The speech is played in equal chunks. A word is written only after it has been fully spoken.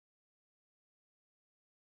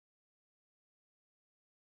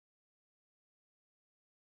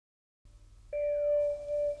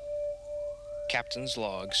Captain's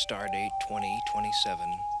log, stardate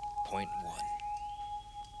 2027.1.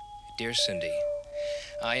 Dear Cindy,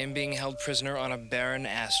 I am being held prisoner on a barren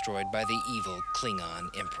asteroid by the evil Klingon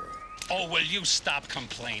Emperor. Oh, will you stop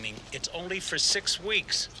complaining? It's only for 6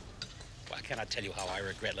 weeks. Why can't I tell you how I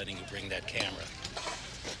regret letting you bring that camera?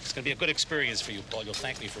 It's gonna be a good experience for you, Paul. You'll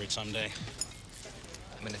thank me for it someday.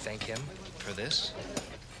 I'm gonna thank him for this?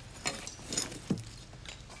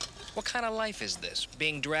 What kind of life is this?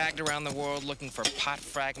 Being dragged around the world looking for pot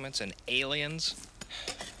fragments and aliens?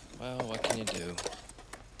 Well, what can you do?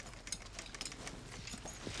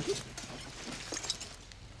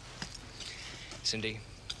 Cindy,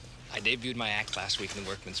 I debuted my act last week in the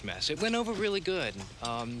Workman's Mess. It went over really good,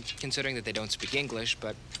 considering that they don't speak English,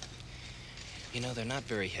 but, you know, they're not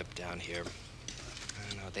very hip down here. I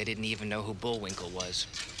don't know, they didn't even know who Bullwinkle was.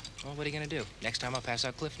 Well, what are you gonna do? Next time I'll pass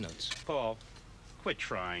out Cliff Notes. Paul, quit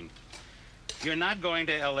trying. You're not going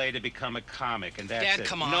to L.A. to become a comic, and that's it. Dad,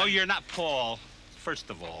 come on. No, you're not, Paul.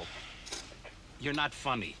 First of all, you're not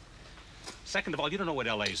funny. Second of all, you don't know what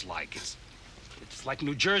L.A.'s like. It's like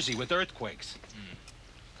New Jersey with earthquakes.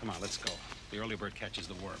 Come on, let's go. The early bird catches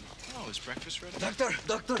the worm. Oh, is breakfast ready?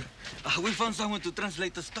 Doctor, we found someone to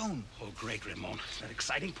translate the stone. Oh, great, Ramon. Is that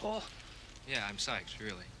exciting, Paul? Yeah, I'm psyched,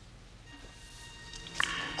 really.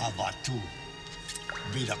 Avatu,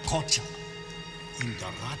 viracocha,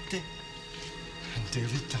 indarate,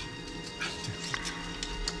 derita.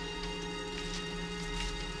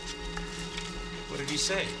 What did he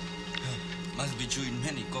say? Must be chewing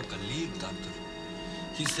many coca leaf, doctor.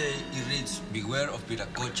 He say he reads, beware of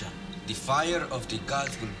Viracocha. The fire of the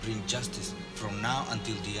gods will bring justice from now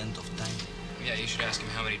until the end of time. Yeah, you should ask him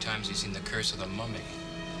how many times he's seen The Curse of the Mummy.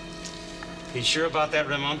 He's sure about that,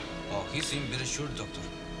 Ramon? Oh, he seemed very sure, doctor.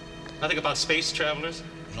 Nothing about space travelers?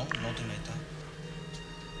 No, nothing like that.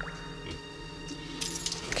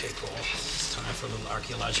 Okay, Paul. It's time for a little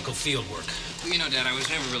archaeological field work. Well, you know, Dad, I was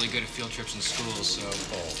never really good at field trips in school, so...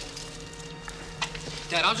 Oh.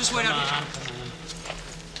 Dad, I'll just wait out here. Come on.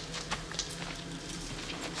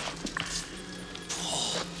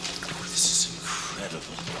 Paul, this is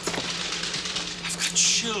incredible. I've got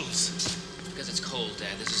chills. Because it's cold,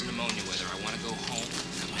 Dad. This is pneumonia weather. I want to go home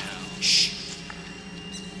now. Shh.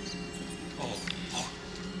 Oh,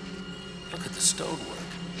 look at the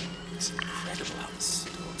stonework. It's incredible how the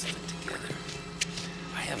stones fit together.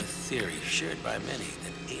 I have a theory shared by many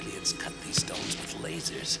that aliens cut these stones with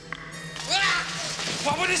lasers. Ah!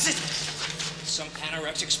 What is it? Some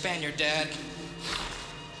anorexic Spaniard, Dad.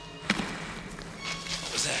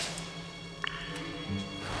 What was that?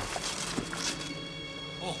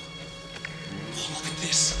 Oh, look at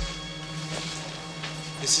this.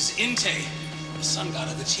 This is Inte, the sun god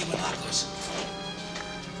of the Tiwanakos.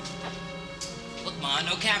 Look, Ma,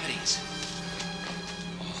 no cavities.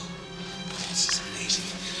 Oh, this is amazing.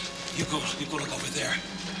 You go look over there.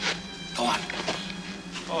 Go on.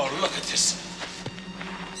 Oh, look at this.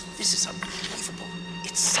 This is unbelievable.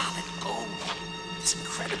 It's solid gold. It's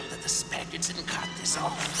incredible that the Spaniards didn't cut this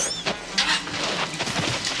off.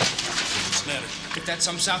 What's the matter? If that's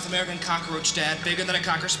some South American cockroach, Dad, bigger than a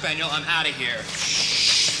Cocker Spaniel, I'm out of here.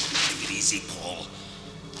 Shh. Take it easy, Paul.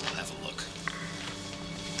 I'll have a look.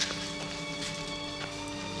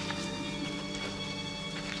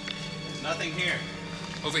 There's nothing here.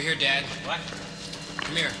 Over here, Dad. What?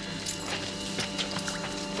 Come here.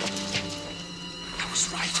 I was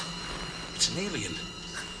right. It's an alien.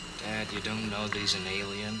 Dad, you don't know that he's an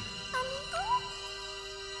alien?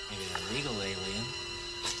 Maybe an illegal alien.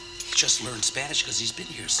 He just learned Spanish because he's been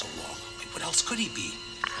here so long. What else could he be?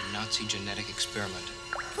 A Nazi genetic experiment.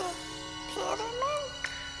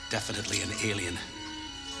 Definitely an alien.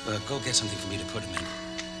 Go get something for me to put him in.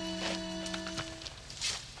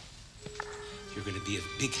 You're going to be a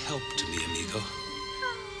big help to me, amigo.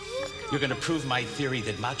 You're going to prove my theory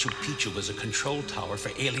that Machu Picchu was a control tower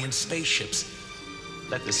for alien spaceships.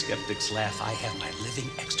 Let the skeptics laugh. I have my living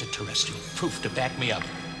extraterrestrial proof to back me up.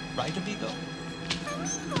 Right, amigo?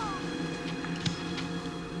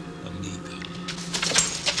 Amigo.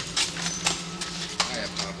 Hiya,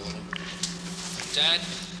 Pablo. Dad,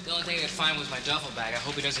 the only thing I could find was my duffel bag. I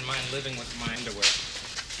hope he doesn't mind living with my underwear.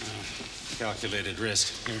 Calculated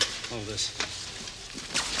risk. Here, hold this.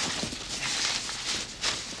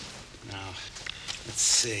 Now, let's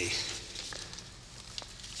see.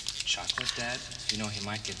 Chocolates, Dad? You know he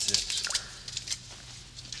might get zips.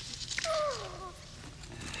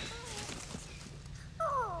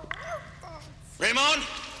 Raymond!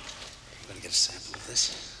 I'm gonna get a sample of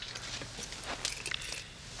this.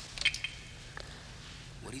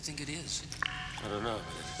 What do you think it is? I don't know,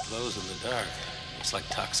 but it glows in the dark. It's like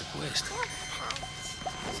toxic waste.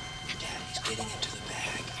 Dad, he's getting into the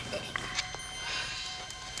bag.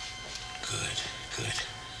 Good, good.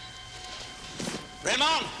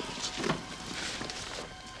 Raymond!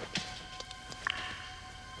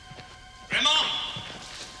 Raymond!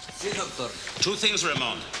 Si, doctor. Two things,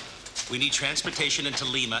 Ramon. We need transportation into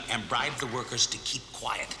Lima and bribe the workers to keep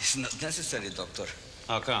quiet. It's not necessary, doctor.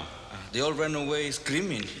 How come? They all ran away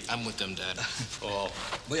screaming. I'm with them, Dad. Oh.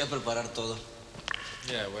 Voy a preparar todo.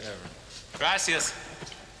 Yeah, whatever. Gracias.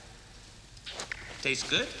 Tastes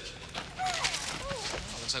good?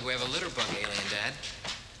 Looks like we have a litter bug alien, Dad.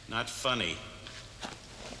 Not funny.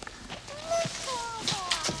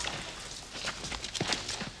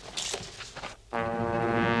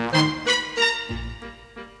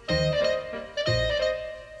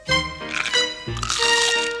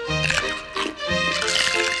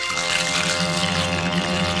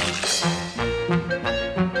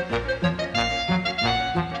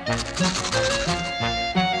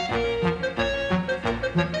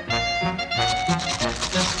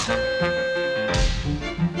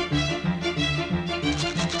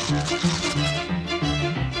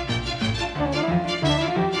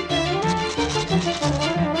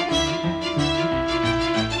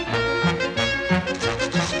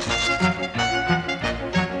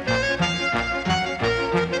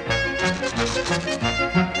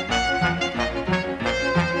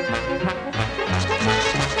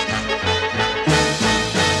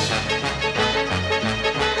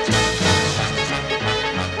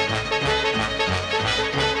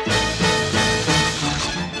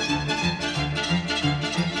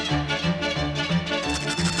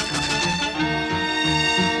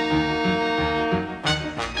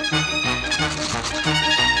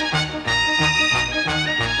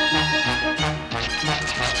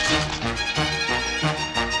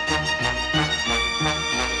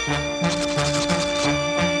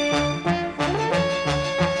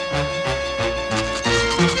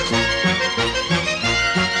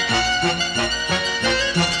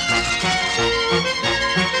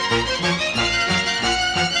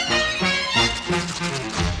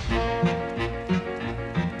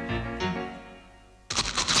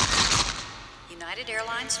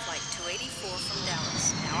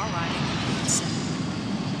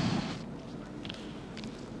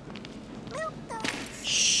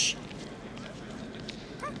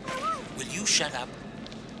 Shut up.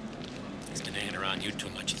 He's been hanging around you too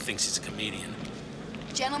much. He thinks he's a comedian.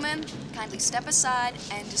 Gentlemen, kindly step aside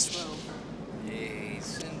and disrobe. Hey,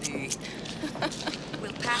 Cindy.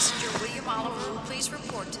 Will passenger William Oliver please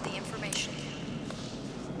report to the information?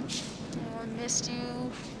 Oh, I missed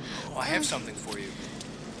you. Oh, I have something for you.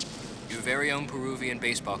 Your very own Peruvian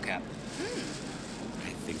baseball cap.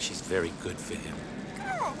 I think she's very good for him.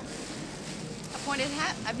 A pointed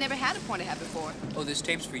hat? I've never had a pointed hat before. Oh, this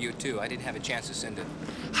tape's for you, too. I didn't have a chance to send it.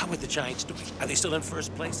 How are the Giants doing? Are they still in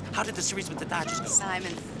first place? How did the series with the Dodgers go?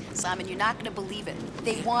 Simon, you're not gonna believe it.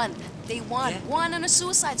 They won. They won. Yeah? Won on a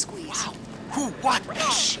suicide squeeze. Wow. Who? What?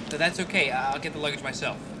 Shh. So that's okay. I'll get the luggage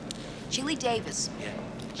myself. Chili Davis. Yeah.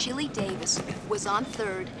 Chili Davis was on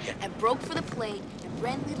third and broke for the plate, and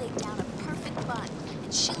Renly laid down a perfect bunt.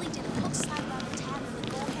 And Chili did a hook slide around the tag for the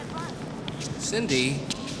go-ahead run. Cindy,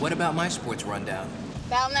 what about my sports rundown?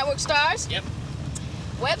 Battle Network stars? Yep.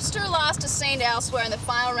 Webster lost to St. Elsewhere in the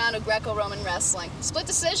final round of Greco-Roman wrestling. Split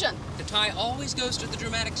decision. The tie always goes to the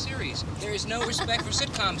dramatic series. There is no respect for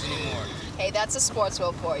sitcoms anymore. Hey, that's a sports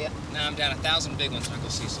world for you. Now I'm down 1,000 big ones, Uncle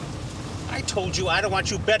Cecil. I told you I don't want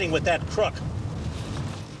you betting with that crook.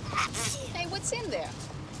 Hey, what's in there?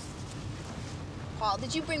 Paul,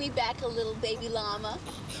 did you bring me back a little baby llama?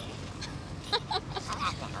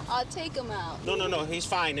 I'll take him out. No, he's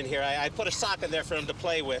fine in here. I put a sock in there for him to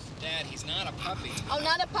play with. Dad, he's not a puppy. Oh,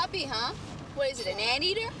 not a puppy, huh? What is it, an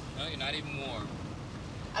anteater? No, you're not even warm.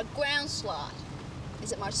 A ground sloth.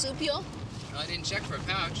 Is it marsupial? No, I didn't check for a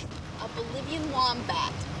pouch. A Bolivian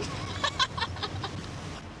wombat.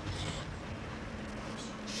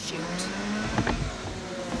 Shoot.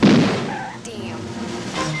 Damn.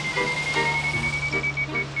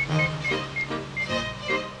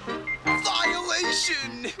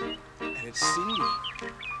 Violation! And it's Cindy.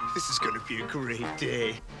 This is gonna be a great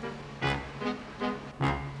day.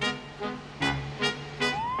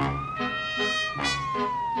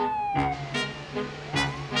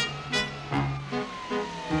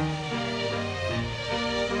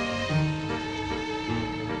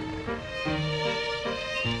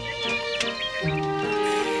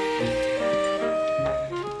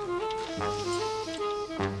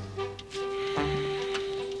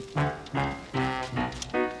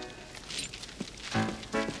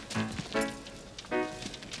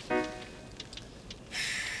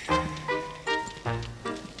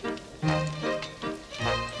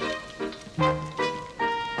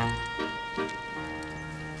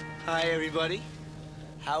 Hi, everybody.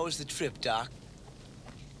 How was the trip, Doc?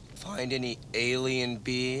 Find any alien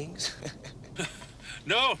beings?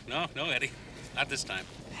 No, Eddie. Not this time.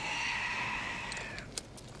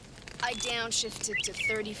 I downshifted to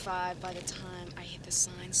 35 by the time I hit the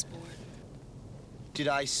sign sport. Did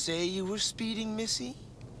I say you were speeding, Missy?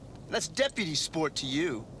 That's deputy sport to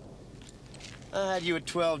you. I had you at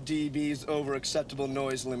 12 dBs over acceptable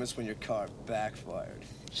noise limits when your car backfired.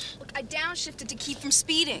 Look, I downshifted to keep from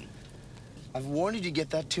speeding. I've warned you to get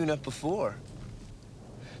that tune-up before.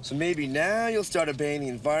 So maybe now you'll start obeying the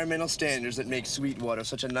environmental standards that make Sweetwater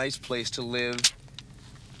such a nice place to live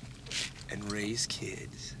and raise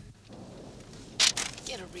kids.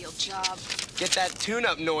 Get a real job. Get that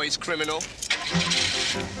tune-up noise, criminal.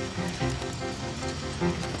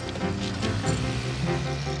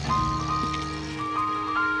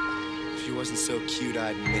 If she wasn't so cute,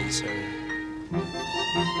 I'd mace her.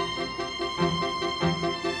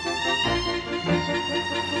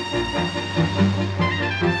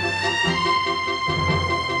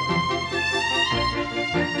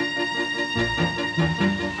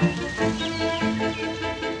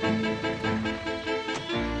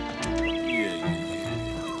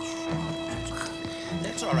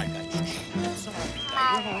 That's all right, guys. That's all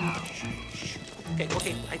right, guys.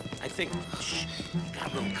 Okay, I think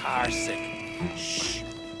got a little car sick. Shh.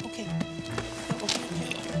 Okay.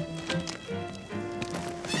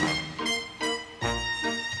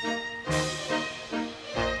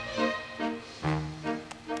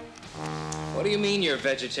 What do you mean you're a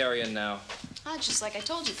vegetarian now? Just like I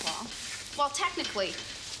told you, Paul. Well, technically,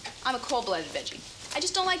 I'm a cold-blooded veggie. I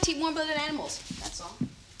just don't like to eat warm-blooded animals. That's all.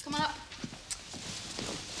 Come on up.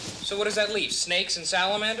 So what does that leave? Snakes and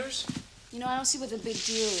salamanders? You know, I don't see what the big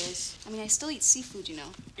deal is. I mean, I still eat seafood, you know.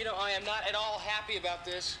 You know, I am not at all happy about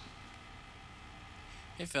this.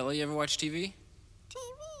 Hey, fella, you ever watch TV?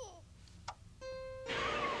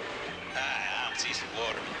 Hi, I'm Cecil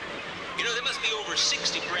Watterman. You know, there must be over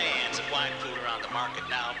 60 brands of wine cooler on the market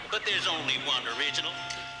now, but there's only one original.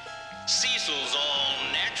 Cecil's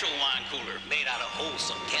all-natural wine cooler made out of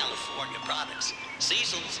wholesome California products.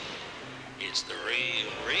 Cecil's is the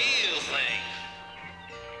real thing.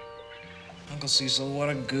 Uncle Cecil, what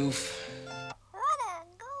a goof.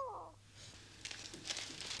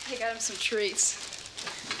 I got him some treats.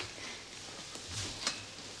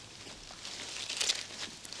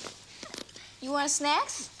 You want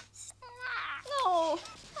snacks? No.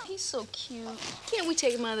 He's so cute. Can't we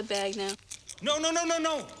take him out of the bag now? No.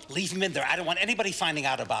 Leave him in there. I don't want anybody finding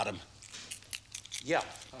out about him. Yeah.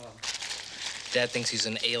 Dad thinks he's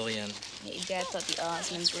an alien. Hey, Dad thought the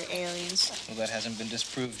Osmonds were aliens. Well, that hasn't been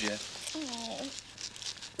disproved yet. Oh.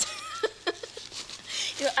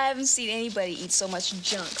 You know, I haven't seen anybody eat so much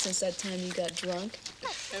junk since that time you got drunk.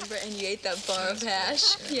 Remember? And you ate that bar of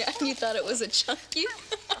hash? Yeah, and you thought it was a chunky.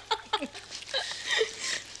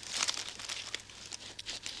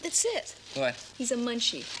 That's it. What? He's a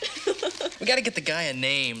munchie. We gotta get the guy a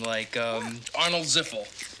name, like, Arnold Ziffel.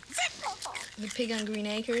 The pig on Green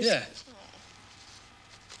Acres? Yeah.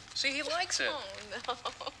 See, he likes it. Oh,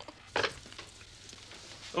 no.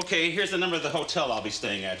 Okay, here's the number of the hotel I'll be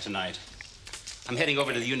staying at tonight. I'm heading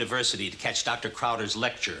over to the university to catch Dr. Crowder's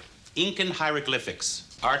lecture. Incan Hieroglyphics,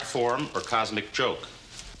 Art Form or Cosmic Joke.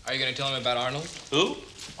 Are you gonna tell him about Arnold? Who?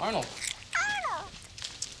 Arnold.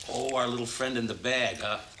 Oh, our little friend in the bag,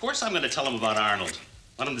 huh? Of course I'm going to tell him about Arnold.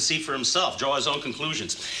 Want him to see for himself, draw his own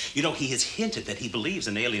conclusions. You know, he has hinted that he believes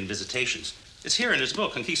in alien visitations. It's here in his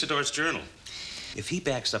book, Conquistador's Journal. If he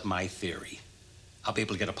backs up my theory, I'll be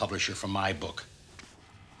able to get a publisher for my book.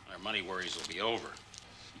 Our money worries will be over.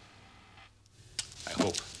 I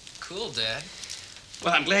hope. Cool, Dad.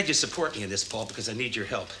 Well, I'm glad you support me in this, Paul, because I need your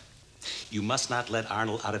help. You must not let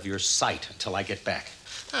Arnold out of your sight until I get back.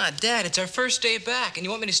 Dad, it's our first day back, and you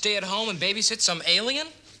want me to stay at home and babysit some alien?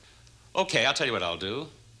 Okay, I'll tell you what I'll do.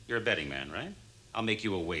 You're a betting man, right? I'll make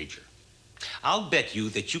you a wager. I'll bet you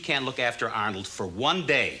that you can't look after Arnold for 1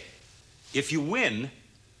 day. If you win,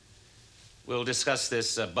 we'll discuss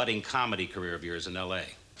this budding comedy career of yours in L.A.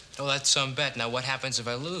 Oh, that's some bet. Now, what happens if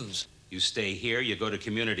I lose? You stay here, you go to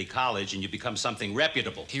community college, and you become something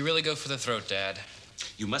reputable. You really go for the throat, Dad.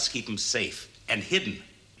 You must keep him safe and hidden.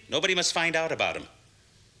 Nobody must find out about him.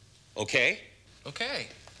 Okay? Okay.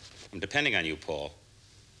 I'm depending on you, Paul.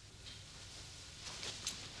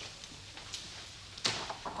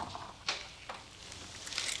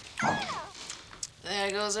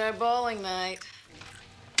 There goes our bowling night.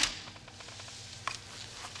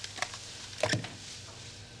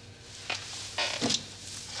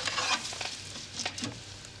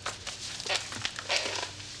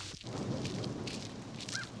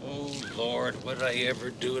 Oh, Lord, what did I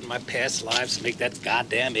ever do in my past lives to make that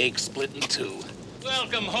goddamn egg split in two?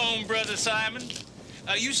 Welcome home, Brother Simon.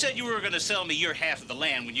 You said you were going to sell me your half of the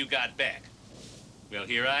land when you got back. Well,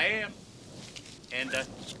 here I am. And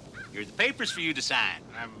here are the papers for you to sign.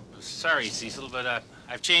 I'm sorry, Cecil, but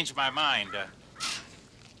I've changed my mind.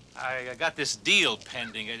 I got this deal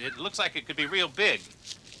pending. It looks like it could be real big.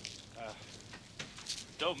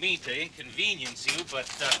 Don't mean to inconvenience you, but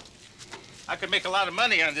I could make a lot of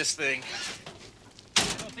money on this thing. I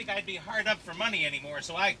don't think I'd be hard up for money anymore,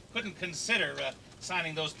 so I couldn't consider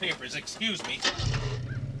signing those papers. Excuse me.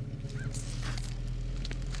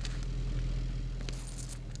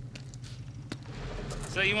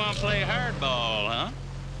 So you want to play hardball, huh?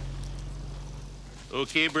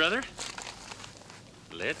 Okay, brother.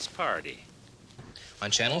 Let's party.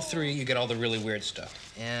 On Channel 3, you get all the really weird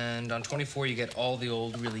stuff. And on 24, you get all the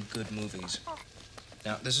old really good movies.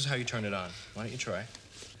 Now, this is how you turn it on. Why don't you try?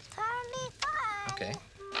 Okay.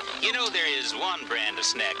 You know, there is one brand of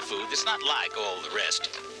snack food that's not like all the rest.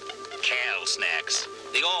 Cal Snacks,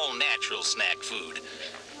 the all-natural snack food.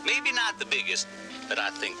 Maybe not the biggest, but I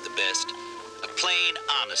think the best. A plain,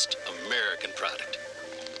 honest American product.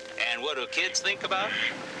 And what do kids think about it?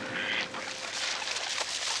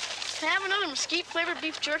 Can I have another mesquite-flavored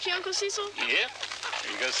beef jerky, Uncle Cecil? Yeah.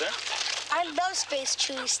 Here you go, son. I love Space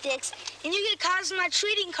Chewy Sticks, and you get copies of my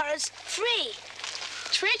trading cards free.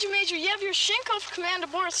 Trade you, Major. You have your Shinko for Commander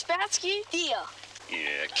Boris Spassky. Deal.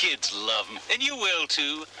 Yeah, kids love them. And you will,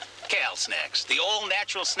 too. Cal Snacks, the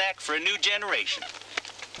all-natural snack for a new generation.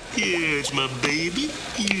 Here's my baby.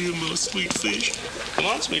 You're my sweet fish. Come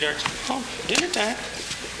on, sweetheart. Come on, dinner time.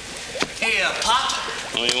 Hey, Pop.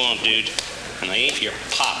 What do you want, dude? I ain't your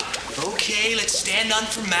pop. Okay, let's stand on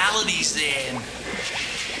formalities then.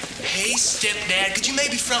 Hey, stepdad, could you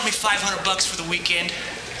maybe front me $500 for the weekend?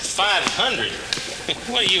 500?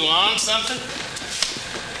 What, are you on something?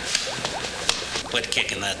 Quit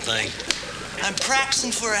kicking that thing. I'm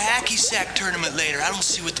practicing for a hacky sack tournament later. I don't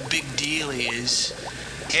see what the big deal is.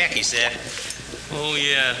 Hacky sack? Oh,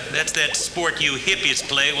 yeah. That's that sport you hippies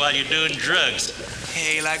play while you're doing drugs.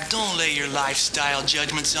 Hey, like, don't lay your lifestyle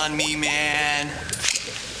judgments on me, man.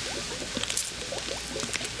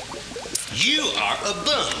 You are a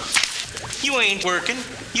bum. You ain't working.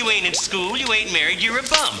 You ain't in school. You ain't married. You're a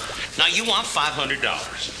bum. Now, you want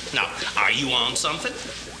 $500. Now, are you on something?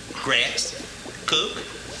 Grass? Coke?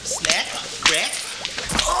 Snack? Crack?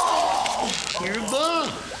 Oh! You're a bum.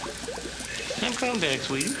 I'm coming back,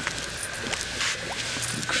 sweetie.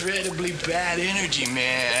 Incredibly bad energy,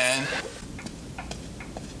 man.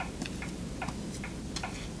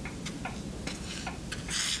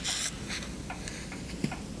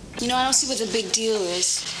 You know, I don't see what the big deal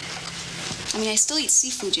is. I mean, I still eat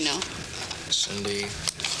seafood, you know. Cindy,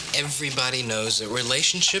 everybody knows that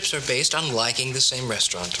relationships are based on liking the same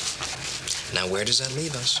restaurant. Now, where does that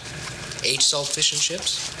leave us? H salt fish and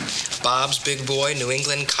chips? Bob's Big Boy New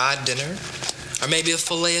England cod dinner? Or maybe a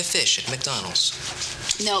fillet of fish at McDonald's?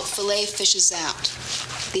 No, fillet of fish is out.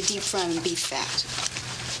 They deep fry them in beef fat.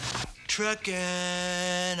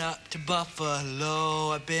 Trucking up to Buffalo,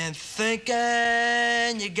 I've been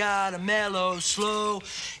thinking you gotta mellow slow.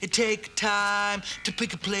 It take time to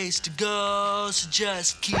pick a place to go, so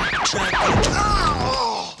just keep trucking.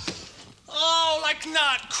 Oh! Oh, like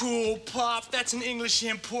not cool, Pop. That's an English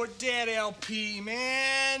import dead LP,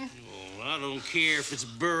 man. Oh, I don't care if it's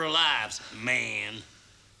Burl Ives, man.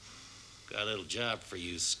 Got a little job for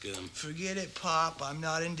you, scum. Forget it, Pop. I'm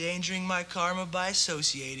not endangering my karma by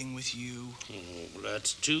associating with you. Oh,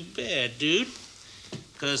 that's too bad, dude.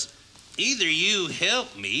 Because either you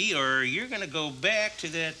help me or you're going to go back to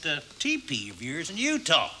that teepee of yours in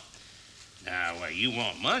Utah. Now, you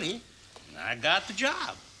want money, I got the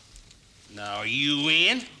job. Now, are you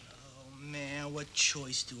in? Oh, man, what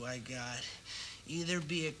choice do I got? Either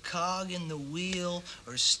be a cog in the wheel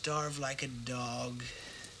or starve like a dog.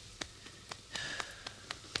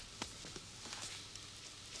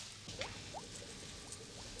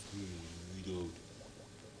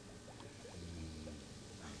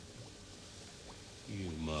 You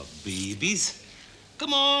my babies.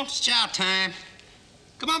 Come on, it's chow time.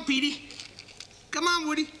 Come on, Petey. Come on,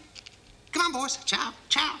 Woody. Come on, boys. Chow,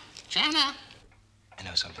 chow, chow now. I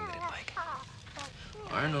know something they didn't like.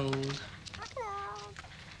 Arnold.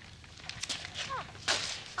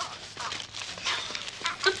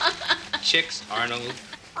 Chicks, Arnold.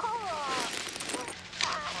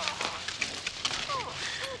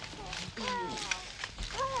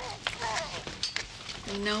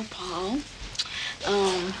 No, Paul.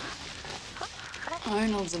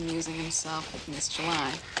 Arnold's amusing himself with Miss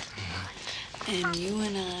July. And you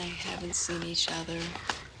and I haven't seen each other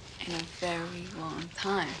in a very long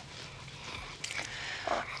time.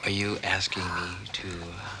 Are you asking me to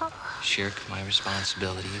shirk my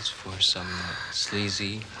responsibilities for some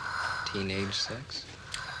sleazy teenage sex?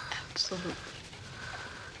 Absolutely.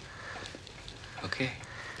 Okay.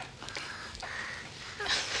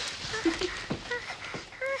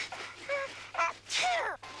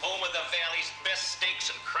 Home of the valley's best steaks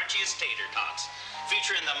and crunchiest tater tots,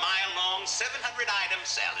 featuring the mile-long 700-item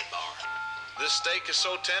salad bar. This steak is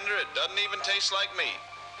so tender it doesn't even taste like meat.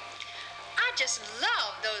 I just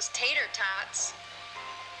love those tater tots.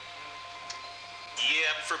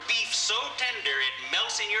 Yep, for beef so tender it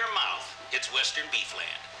melts in your mouth. It's Western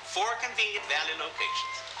Beefland. 4 convenient valley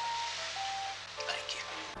locations. Thank you.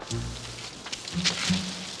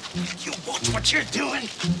 You watch what you're doing.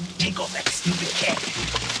 Take off that stupid hat.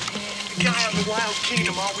 The guy on the Wild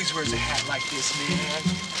Kingdom always wears a hat like this, man.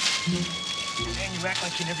 Man, you act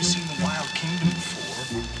like you never seen the Wild Kingdom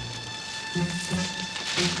before.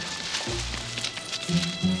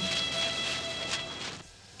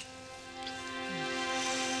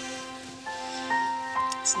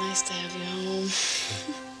 It's nice to have you home.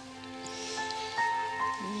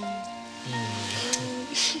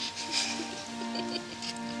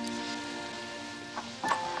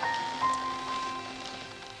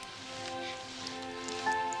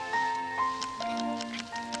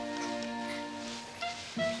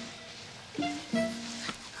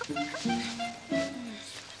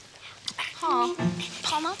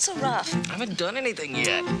 Paul, not so rough. I haven't done anything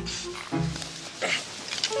yet.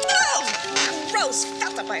 Oh, gross.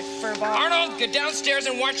 Felt up my fur ball. Arnold, get downstairs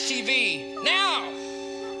and watch TV. Now!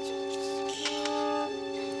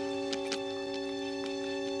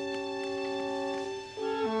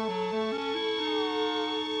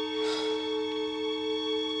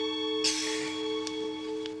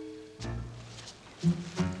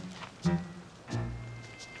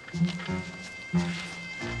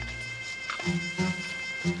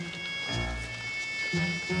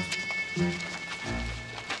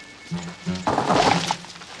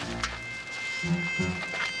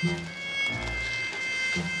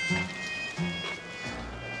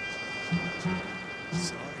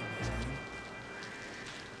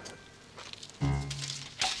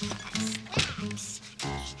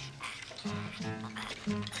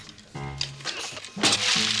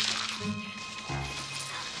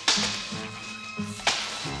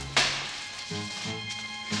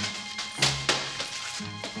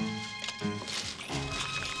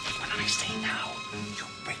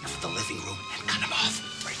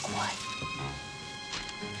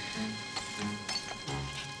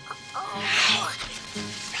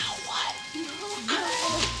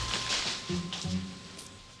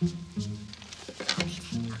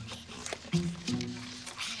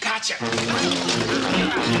 Gotcha.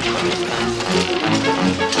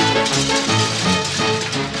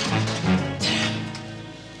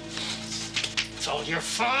 It's all your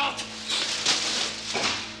fault.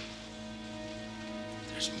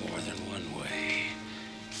 There's more than one way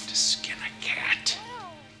to skin a cat.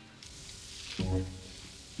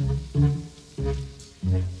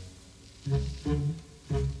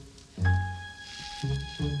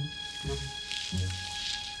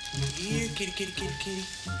 Here, kitty, kitty, kitty, kitty.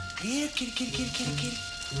 Here, kitty, kitty, kitty, kitty, kitty.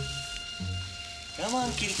 Come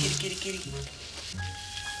on, kitty, kitty, kitty, kitty.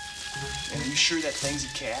 And are you sure that thing's a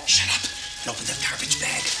cat? Shut up and open the garbage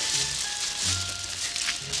bag.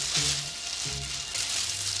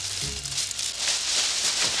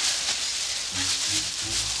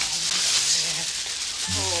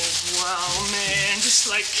 Oh, wow, man. Just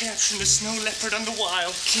like capturing the snow leopard on the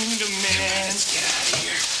Wild Kingdom, man. Let's get out of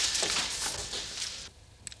here.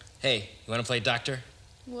 Hey, you want to play doctor?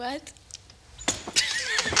 What?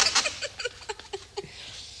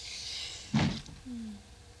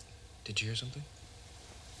 Did you hear something?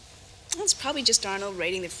 It's probably just Arnold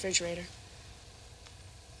raiding the refrigerator.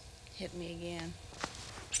 Hit me again.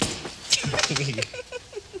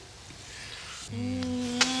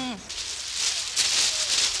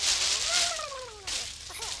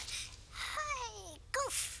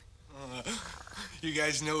 You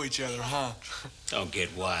guys know each other, huh? Don't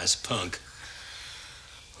get wise, punk.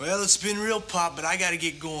 Well, it's been real, Pop, but I gotta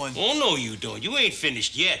get going. Oh, no, you don't. You ain't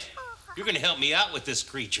finished yet. You're gonna help me out with this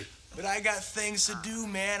creature. But I got things to do,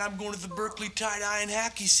 man. I'm going to the Berkeley Tie-Dye and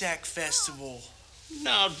Hacky Sack Festival.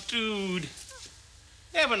 Now, dude,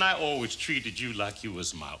 haven't I always treated you like you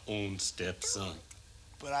was my own stepson?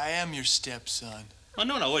 But I am your stepson. Oh,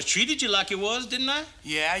 no, I always treated you like you was, didn't I?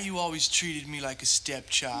 Yeah, you always treated me like a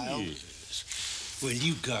stepchild. Yes. Well,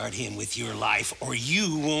 you guard him with your life, or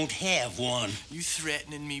you won't have one. You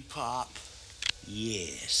threatening me, Pop?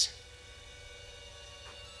 Yes.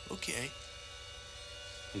 Okay.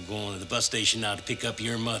 I'm going to the bus station now to pick up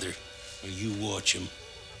your mother. Or you watch him.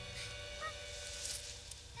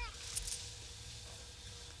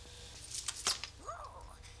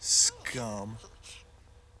 Scum.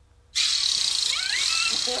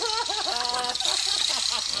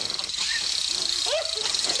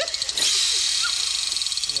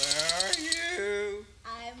 Where are you?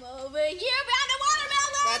 I'm over here behind the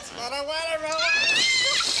watermelon. That's not a watermelon.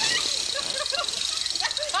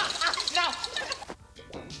 No.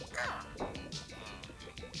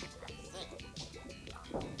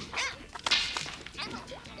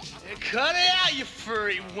 Cut it out, you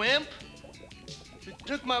furry wimp. It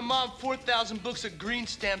took my mom 4,000 books of green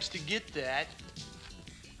stamps to get that.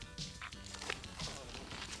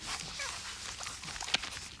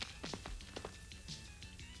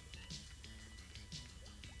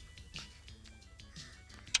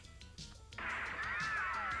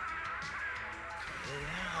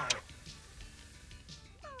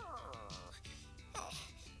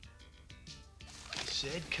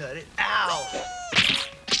 Said cut it out.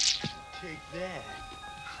 Take that.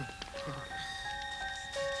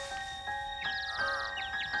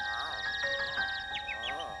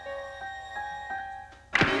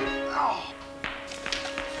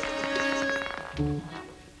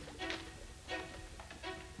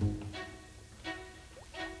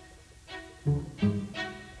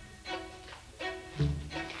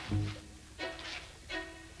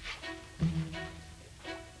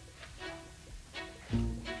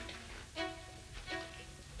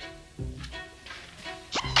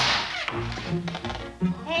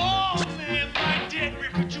 Oh, man, my dead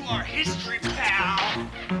record, you are history, pal.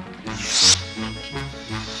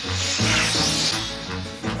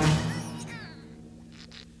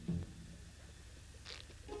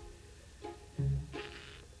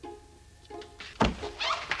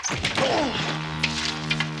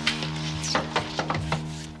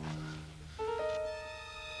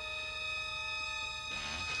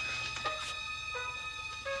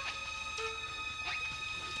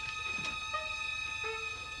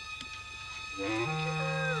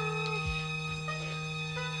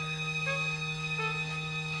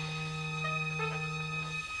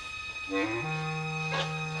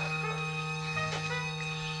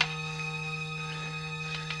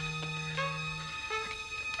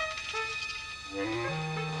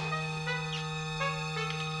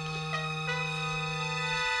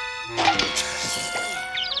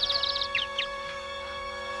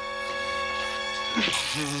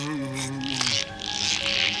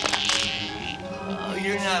 Oh,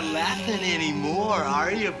 you're not laughing anymore,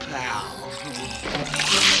 are you, pal?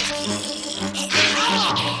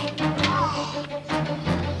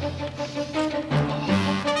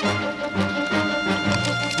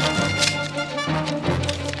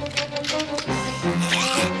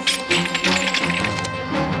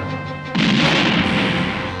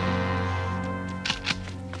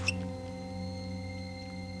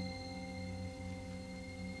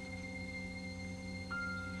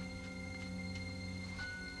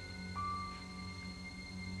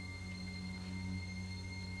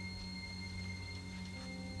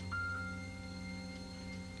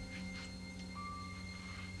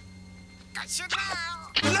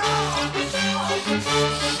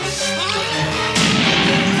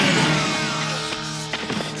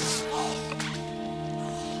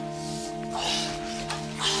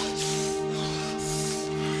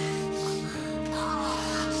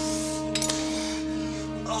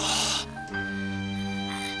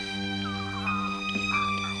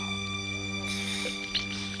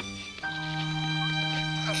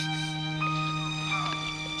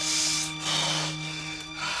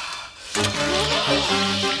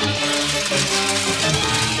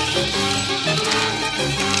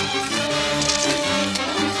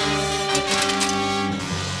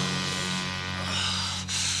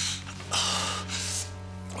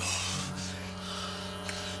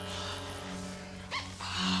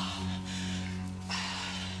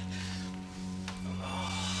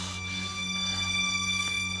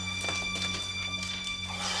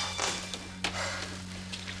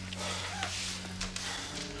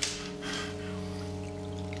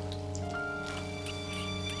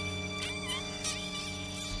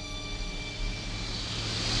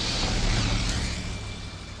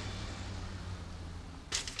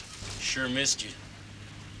 Sure missed you.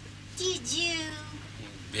 Did you?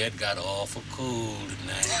 Bed got awful cold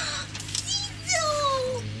tonight.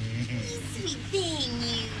 Cecil! You sweet thing,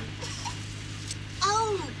 you.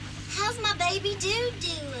 Oh, how's my baby dude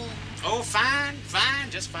doing? Oh, fine,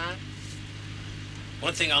 just fine.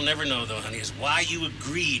 One thing I'll never know, though, honey, is why you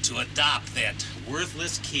agreed to adopt that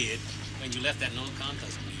worthless kid when you left that no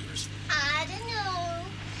contest meeting.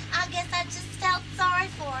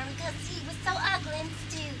 for him because he was so ugly and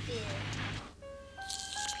stupid.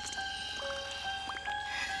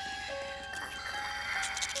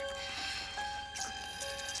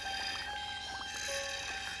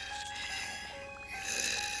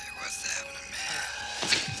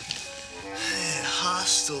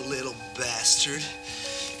 Hostile little bastard.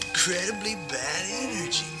 Incredibly bad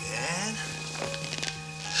energy, man.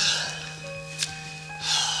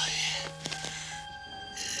 Oh, yeah.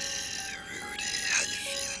 Rudy, how you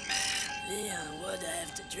feeling, man? Leon, what'd I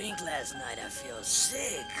have to drink last night? I feel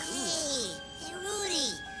sick. Hey,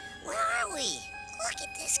 Rudy, where are we? Look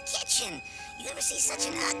at this kitchen. You ever see such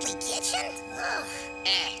an ugly kitchen? Ugh.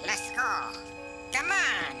 Hey, let's go. Come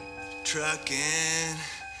on. Truckin'.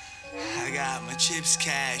 I got my chips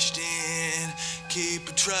cashed in. Keep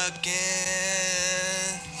a truckin'.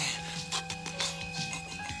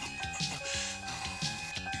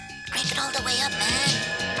 Crank it all the way up, man.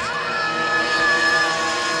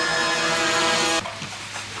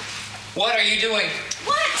 What are you doing?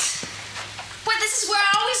 What? But this is where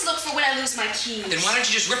I always look for when I lose my keys. Then why don't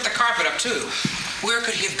you just rip the carpet up, too? Where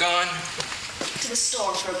could he have gone? To the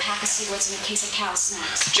store for a pack of cigarettes and a case of cow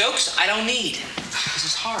snacks. Jokes I don't need. This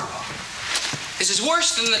is horrible. This is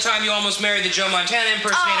worse than the time you almost married the Joe Montana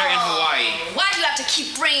impersonator in Hawaii. Why do you have to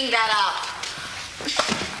keep bringing that up?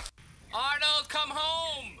 Arnold, come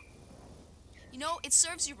home! You know, it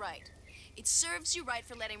serves you right. It serves you right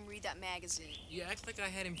for letting him read that magazine. You act like I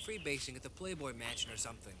had him freebasing at the Playboy Mansion or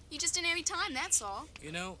something. You just didn't have any time, that's all.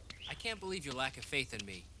 You know, I can't believe your lack of faith in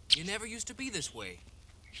me. You never used to be this way.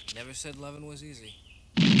 Never said loving was easy.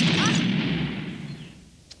 Go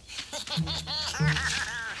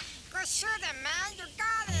shoot him, man. You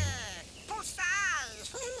got it. Both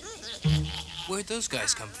sides. Where'd those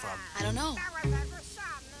guys come from? I don't know. That was a good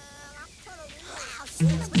shot, man. I'm telling you.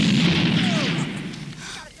 You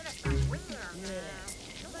gotta get us some weird, man.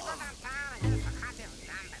 You go downtown and get us a cocktail.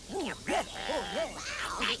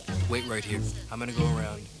 Wait right here. I'm gonna go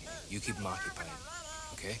around. You keep them occupied.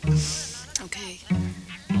 Okay? Okay.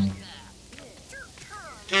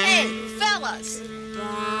 Hey, fellas!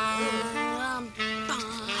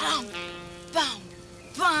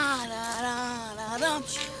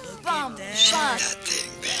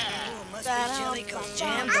 Jelly goes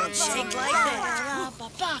jam, don't shake like that.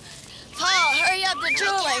 Paul, hurry up, they're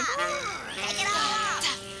drooling.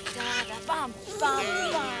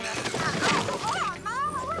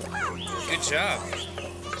 Good job.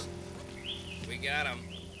 We got him.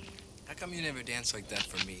 How come you never dance like that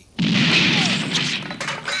for me? Ow,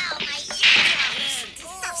 my eardrums. This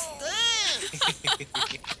stuff stinks.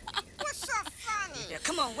 What's so funny? Yeah,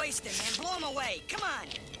 come on, waste him, man. Blow him away. Come on.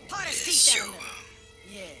 Part his teeth down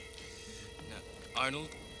there. Yeah. Now, Arnold,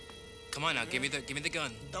 come on now. Give me the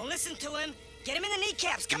gun. Don't listen to him. Get him in the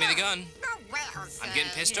kneecaps. Give Come me the gun. No way, Jose. I'm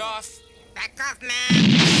getting pissed off. Back off, man.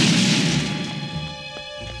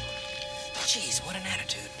 Jeez, what an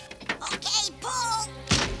attitude. Okay, pull.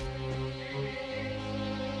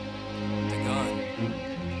 The gun.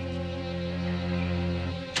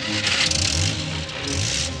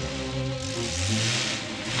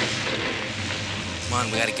 Come on,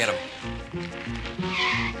 we gotta get him.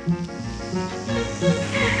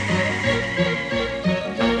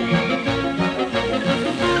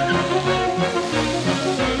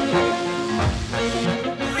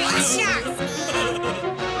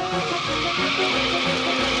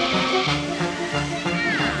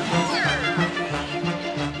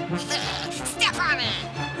 Step on it.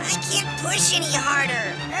 I can't push any harder.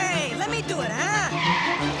 Hey, let me do it, huh?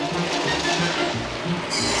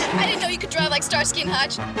 I didn't know you could drive like Starsky and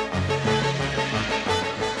Hutch.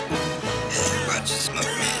 Watch the smoke,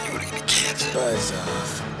 man. You're gonna give me cancer. Buzz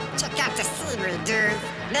off. Check out the scenery, dude.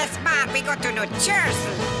 Next month, we go to New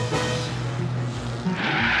Jersey.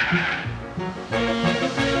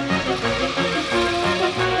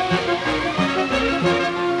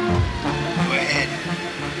 Go ahead.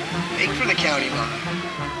 Make for the county line.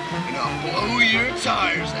 And I'll blow your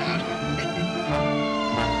tires out.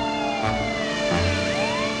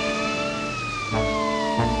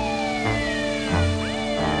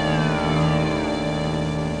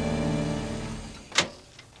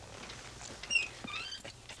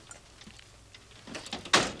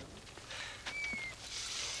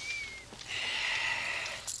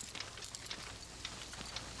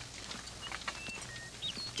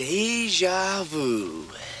 Deja vu.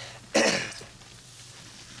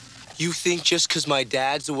 You think just because my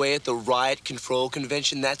dad's away at the riot control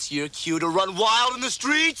convention, that's your cue to run wild in the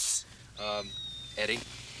streets? Eddie,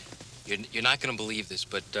 you're not gonna believe this,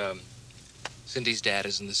 but Cindy's dad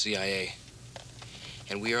is in the CIA,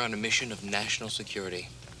 and we are on a mission of national security.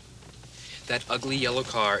 That ugly yellow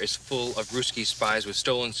car is full of Ruski spies with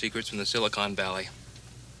stolen secrets from the Silicon Valley.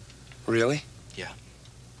 Really? Yeah.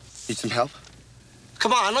 Need some help?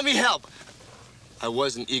 Come on, let me help. I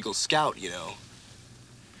was an Eagle Scout, you know.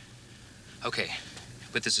 Okay,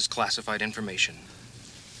 but this is classified information.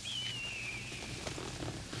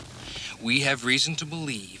 We have reason to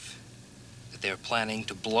believe that they're planning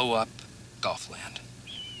to blow up Golfland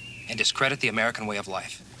and discredit the American way of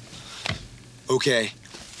life. Okay.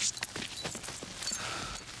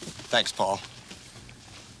 Thanks, Paul.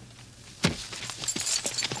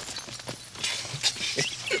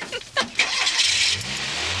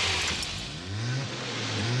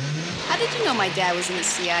 How did you know my dad was in the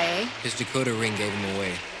CIA? His decoder ring gave him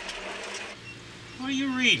away. What are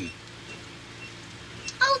you reading?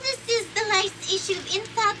 Oh, this is the latest issue of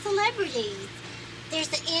Inside Celebrities.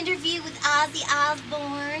 There's an interview with Ozzy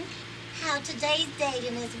Osbourne. How today's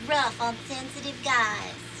dating is rough on sensitive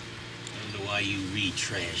guys. I don't know why you read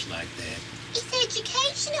trash like that. It's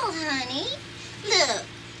educational, honey. Look,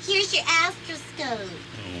 here's your astroscope.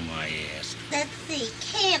 Oh, my ass. Let's see,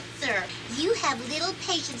 Cancer. You have little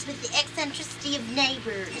patience with the eccentricity of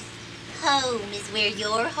neighbors. Home is where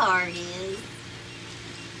your heart is.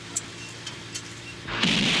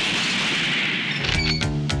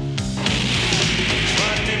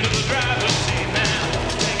 Running into the driver's seat now,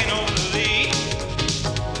 taking over the lead.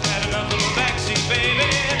 Had enough of the backseat, baby.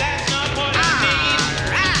 That's not what I need.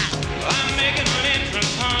 I'm making an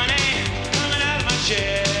entrance, honey, coming out of my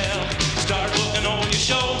shell. Start looking over your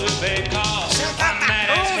shoulder, babe, 'cause I'm mad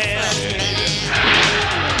as hell.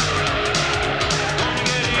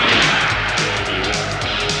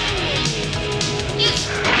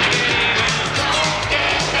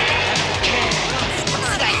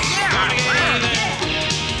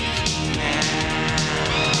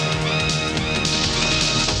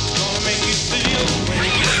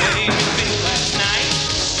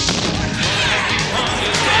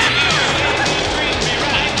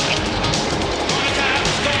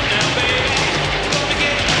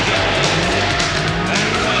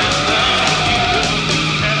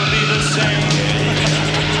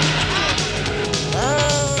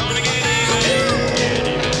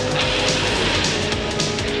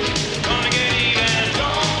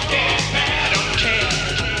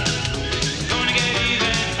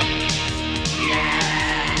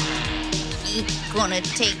 Gonna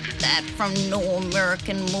take that from no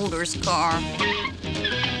American Motors car.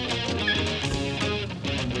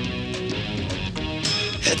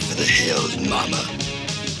 Head for the hills, mama.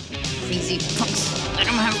 Crazy punks, let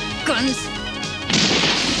them have guns.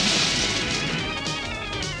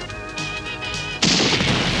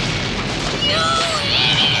 You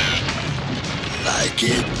idiot! Like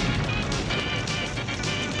it?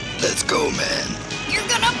 Let's go, man. You're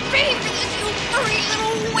gonna pay for this, you furry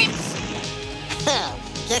little wimps!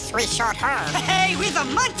 Guess we shot her. Hey, we're the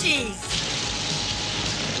Munchies!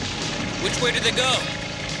 Which way did they go?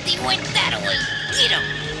 They went that way. Get 'em!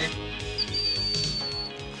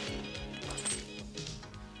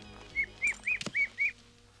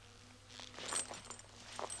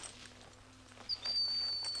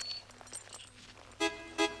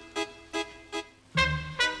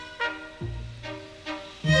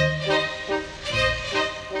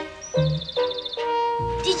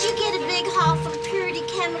 Did you get a big haul from Purity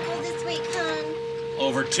Chemical this week, hon?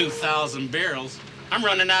 Over 2,000 barrels. I'm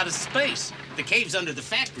running out of space. The caves under the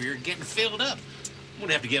factory are getting filled up. I'm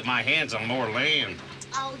gonna have to get my hands on more land.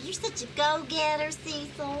 Oh, you're such a go-getter,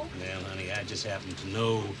 Cecil. Well, honey, I just happen to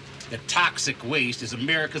know that toxic waste is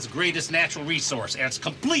America's greatest natural resource, and it's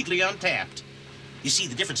completely untapped. You see,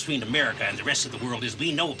 the difference between America and the rest of the world is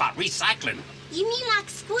we know about recycling. You mean like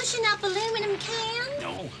squishing up aluminum cans?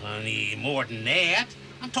 No, honey, more than that.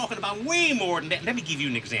 I'm talking about way more than that. Let me give you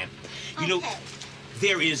an example. You know,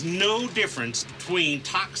 there is no difference between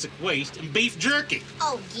toxic waste and beef jerky.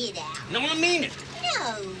 Oh, get out. No, I mean it.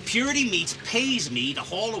 No. Purity Meats pays me to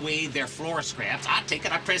haul away their floor scraps. I take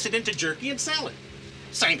it, I press it into jerky and sell it.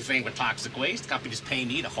 Same thing with toxic waste. Companies pay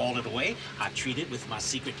me to haul it away. I treat it with my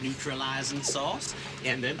secret neutralizing sauce,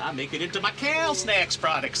 and then I make it into my Cal Snacks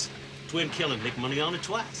products. Twin killing, make money on it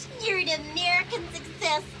twice. You're an American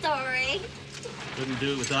success story. Couldn't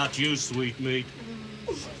do it without you, sweet meat.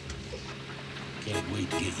 Can't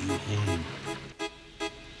wait to get you home.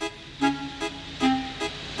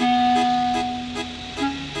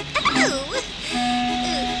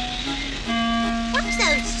 Watch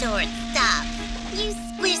those short stops. You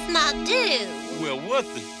squished my do. Well, what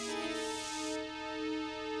the?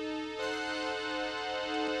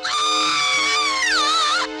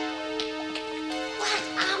 What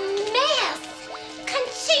a mess!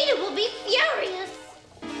 Conchita will be furious.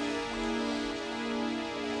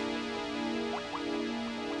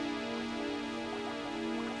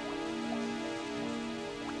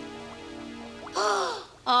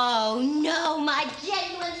 Oh, no, my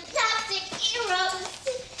genuine toxic heroes.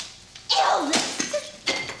 Elvis!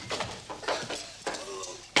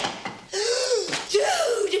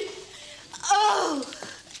 Dude! Oh,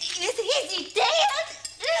 is he dead?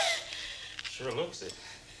 Sure looks it.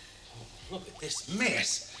 Oh, look at this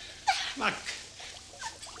mess. My...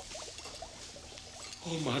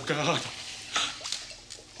 Oh, my God.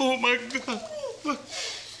 Oh, my God. Look.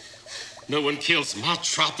 No one kills my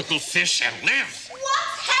tropical fish and live.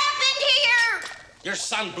 What's happened here? Your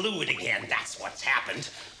son blew it again. That's what's happened.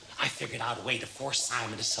 I figured out a way to force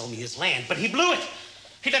Simon to sell me his land, but he blew it.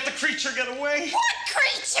 He let the creature get away. What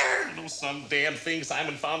creature? Oh, some damn thing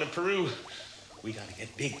Simon found in Peru. We gotta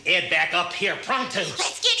get Big Ed back up here pronto.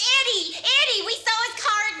 Let's get Eddie. Eddie, we saw his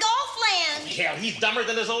car at Golfland. Yeah, he's dumber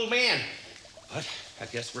than his old man. But I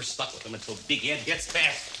guess we're stuck with him until Big Ed gets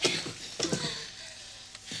back.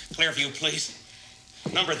 Clearview, please.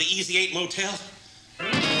 Number of the Easy 8 Motel.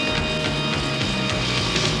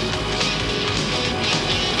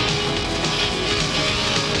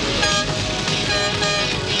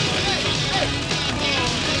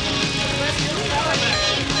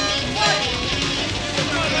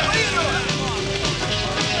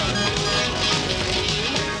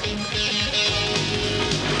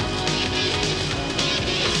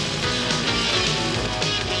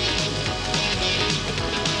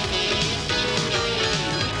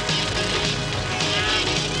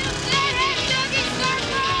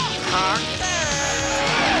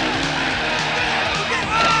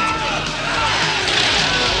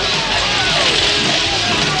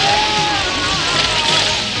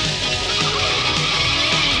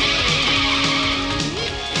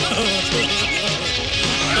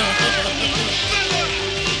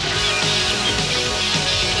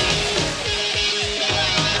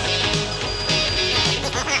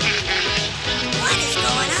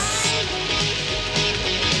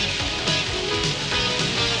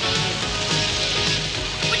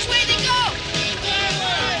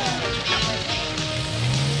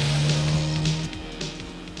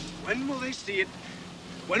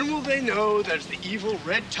 When will they know there's the evil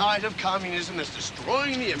red tide of communism that's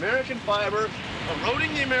destroying the American fiber,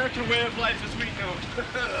 eroding the American way of life as we know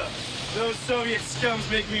it? Those Soviet scums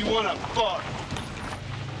make me want to bark.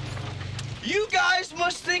 You guys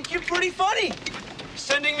must think you're pretty funny.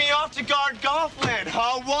 Sending me off to guard Golfland,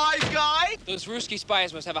 huh, wise guy? Those Ruski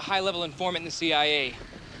spies must have a high-level informant in the CIA.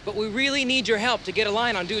 But we really need your help to get a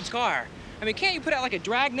line on dude's car. I mean, can't you put out like a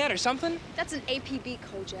dragnet or something? That's an APB,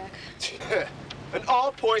 Kojak. An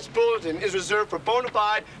all-points bulletin is reserved for bona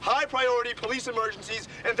fide, high-priority police emergencies,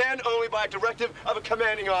 and then only by directive of a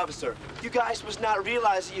commanding officer. You guys must not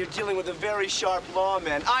realize that you're dealing with a very sharp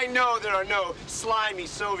lawman. I know there are no slimy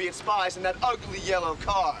Soviet spies in that ugly yellow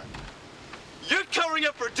car. You're covering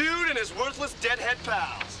up for Dude and his worthless deadhead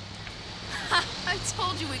pals. I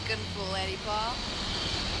told you we couldn't fool Eddie Paul.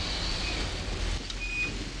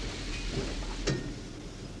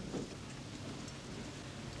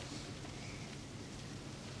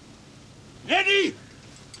 Eddie!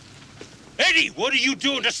 Eddie, what are you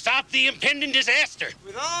doing to stop the impending disaster?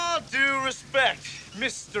 With all due respect,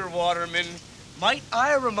 Mr. Watterman, might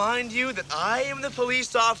I remind you that I am the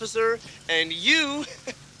police officer and you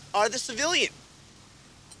are the civilian.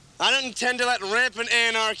 I don't intend to let rampant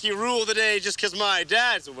anarchy rule the day just because my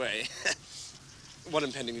dad's away. What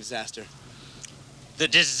impending disaster? The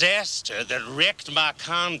disaster that wrecked my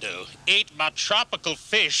condo, ate my tropical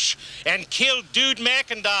fish, and killed Dude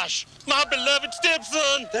McIntosh, my beloved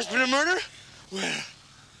stepson. There's been a murder? Where?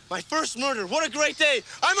 My first murder. What a great day.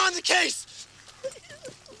 I'm on the case.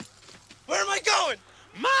 Where am I going?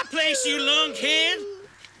 My place, you lunkhead.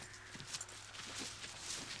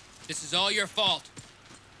 This is all your fault.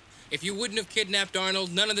 If you wouldn't have kidnapped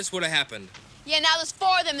Arnold, none of this would have happened. Yeah, now there's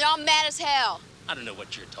 4 of them. They're all mad as hell. I don't know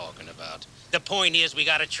what you're talking about. The point is, we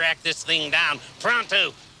gotta track this thing down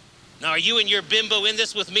pronto. Now, are you and your bimbo in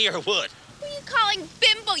this with me or what? Who are you calling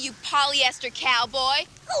bimbo, you polyester cowboy?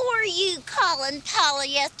 Who are you calling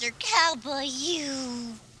polyester cowboy,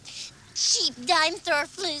 you cheap dime store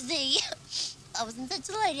floozy? If I wasn't such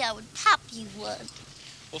a lady, I would pop you one.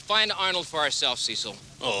 We'll find Arnold for ourselves, Cecil.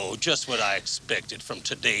 Oh, just what I expected from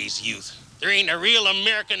today's youth. There ain't a real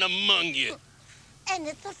American among you. And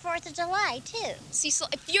it's the 4th of July, too. Cecil,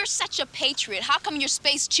 if you're such a patriot, how come your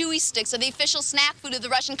space chewy sticks are the official snack food of the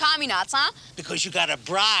Russian communards, huh? Because you gotta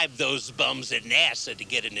bribe those bums at NASA to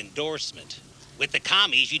get an endorsement. With the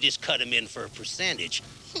commies, you just cut them in for a percentage.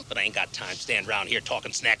 But I ain't got time to stand around here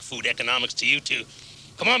talking snack food economics to you two.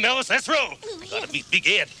 Come on, Mellis, let's roll. Gotta beat Big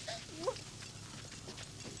Ed.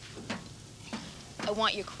 I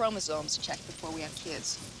want your chromosomes checked before we have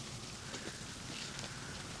kids.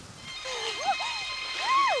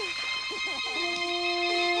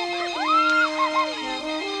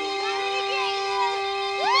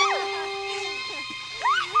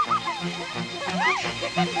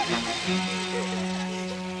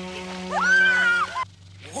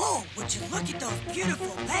 Whoa, would you look at those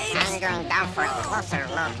beautiful babes? I'm going down for a closer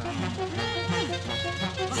look.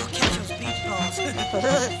 Oh, catch those beach balls.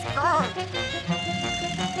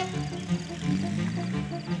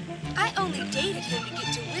 I only dated him to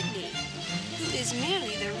get to Whitney, who is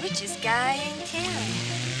merely the richest guy in town.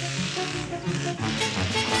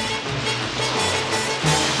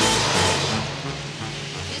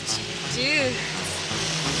 Dude.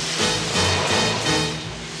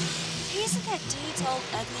 Hey, isn't that dude's old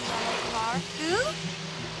ugly yellow car? Who?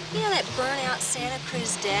 You know that burnout Santa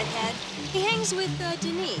Cruz dad had? He hangs with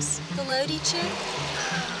Denise, the Lodi chick.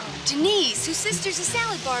 Denise, whose sister's a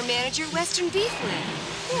salad bar manager at Western Beefland.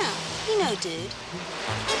 Yeah, you know, dude.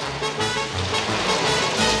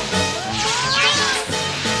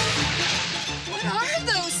 What are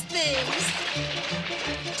those things?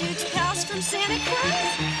 Dude's pals from Santa Cruz?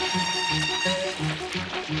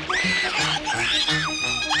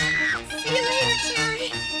 See you later, Terry.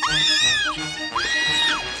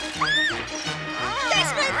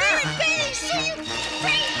 That's my favorite baby. See you.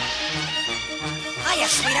 Hiya,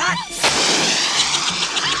 sweetheart.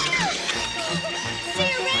 See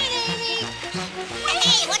you around, Amy.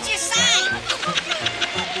 Hey, what's your sign?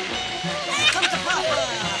 Come to Papa.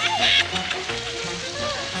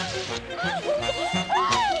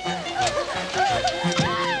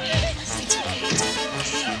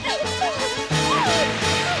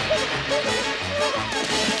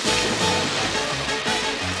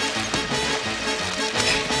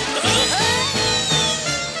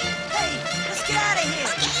 Hey, let's get out of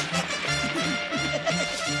here.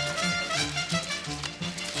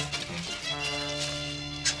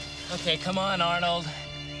 Okay, come on, Arnold.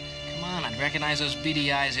 Come on, I'd recognize those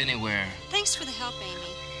beady eyes anywhere. Thanks for the help,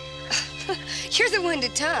 Amy. You're the one to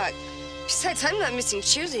talk. Besides, I'm not missing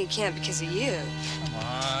cheerleading camp because of you. Come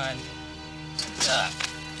on.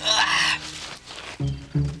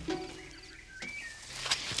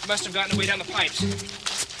 You must have gotten away down the pipes.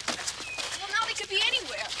 Well, now they could be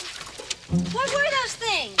anywhere. What were those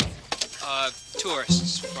things?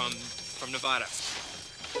 Tourists from Nevada.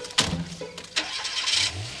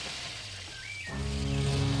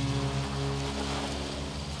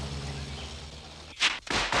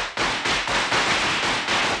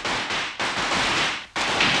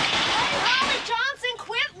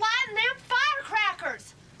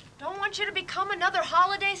 You to become another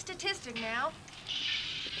holiday statistic now.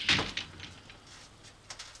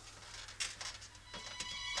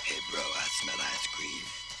 Hey, bro, I smell ice cream.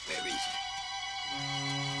 Where is it?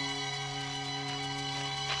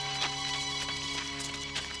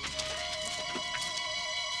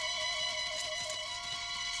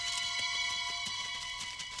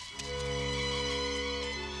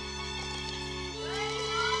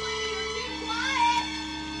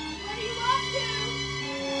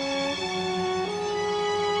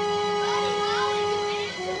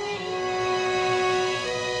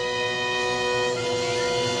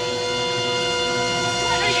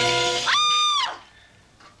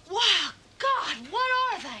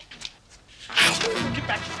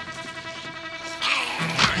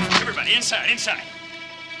 Inside.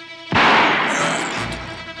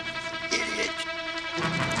 Idiot.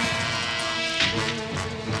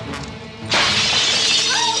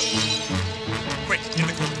 Quick, in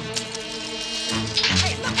the corner.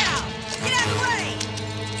 Hey, look out! Get out of the way!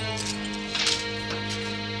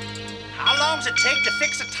 How long does it take to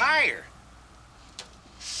fix a tire?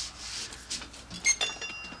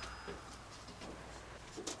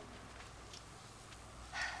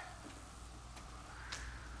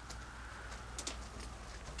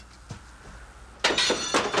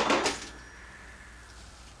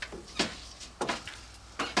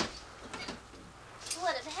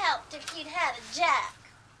 Would have helped if you'd had a jack.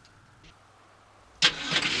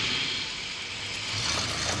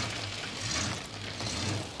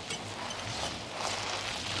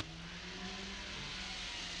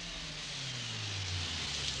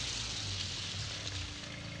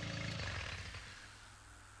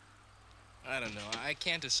 I don't know. I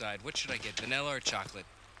can't decide. What should I get, vanilla or chocolate?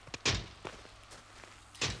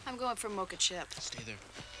 I'm going for mocha chip. Stay there.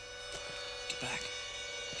 Get back.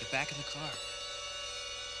 Get back in the car.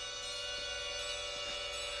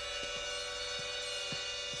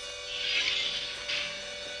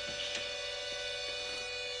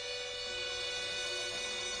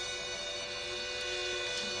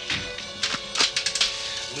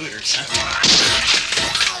 Looters, huh?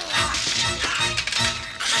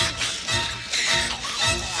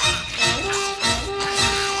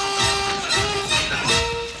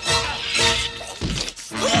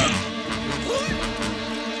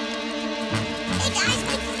 Hey,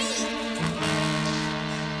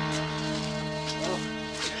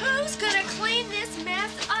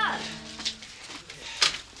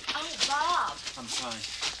 I'm fine.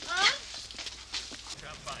 Huh?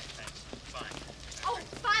 I'm fine, thanks. I'm fine. Oh,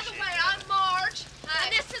 by the way, I'm Marge. And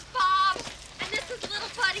this is Bob. And this is little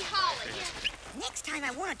buddy Holly. Next time I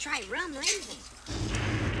want to try rum Lindsay.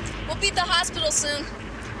 We'll be at the hospital soon.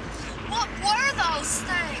 What were those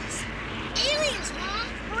things? Aliens, Mom.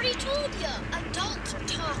 Already told you. Adults are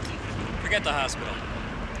talking. Forget the hospital.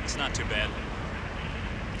 It's not too bad.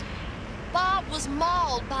 Bob was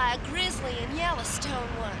mauled by a grizzly in Yellowstone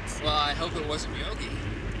once. Well, I hope it wasn't Yogi.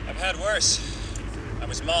 I've had worse. I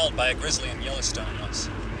was mauled by a grizzly in Yellowstone once.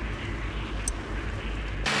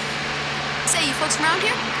 Say, you folks around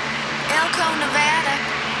here? Elko, Nevada,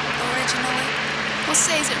 originally. Well,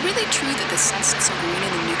 say, is it really true that the sunset's so green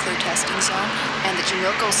in the nuclear testing zone and that your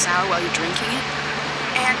milk goes sour while you're drinking it?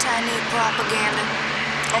 Anti-nuke propaganda.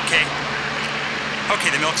 Okay.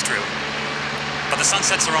 Okay, the milk's true. But the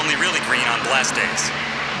sunsets are only really green on blast days.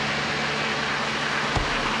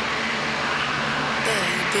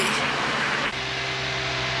 Baby.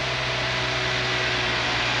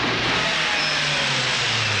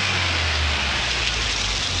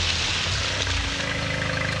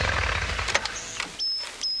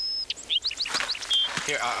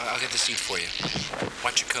 Here, I'll get the seat for you.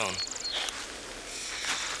 Watch your cone.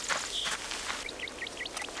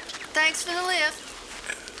 Thanks for the lift.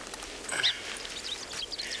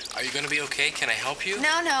 Are you going to be okay? Can I help you?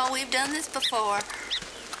 No, we've done this before.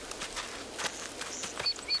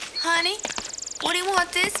 Honey, what do you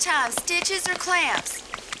want this time, stitches or clamps?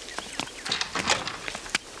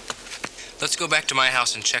 Let's go back to my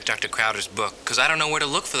house and check Dr. Crowder's book, because I don't know where to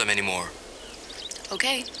look for them anymore.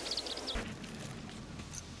 Okay.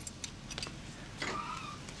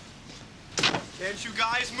 Can't you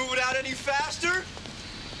guys move it out any faster?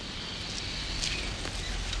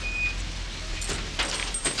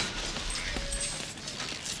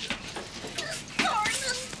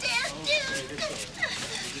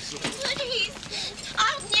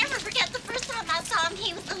 I'll never forget the first time I saw him.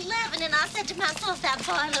 He was 11, and I said to myself, that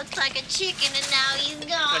boy looks like a chicken, and now he's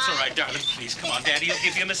gone. That's all right, darling. Please, come on. Daddy will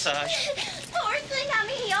give you a massage. Poor thing. I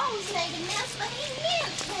mean, he always made a mess, but he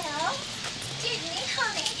meant well. Didn't he,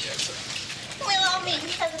 honey? Yes, sir. We'll all meet in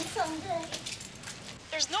heaven someday.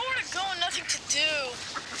 There's nowhere to go and nothing to do.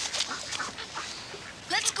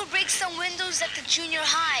 Let's go break some windows at the junior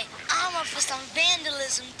high. I'm up for some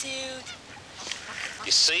vandalism, dude.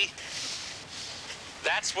 You see?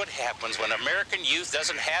 That's what happens when American youth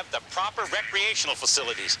doesn't have the proper recreational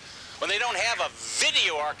facilities. When they don't have a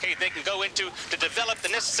video arcade they can go into to develop the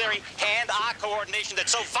necessary hand-eye coordination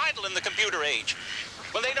that's so vital in the computer age.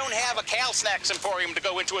 When they don't have a Cal Snacks Emporium to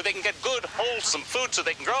go into where they can get good, wholesome food so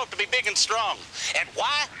they can grow up to be big and strong. And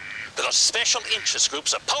why? Because special interest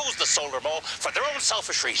groups oppose the solar mall for their own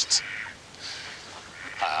selfish reasons.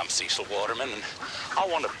 I'm Cecil Watterman, and I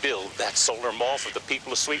want to build that solar mall for the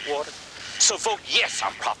people of Sweetwater. So vote yes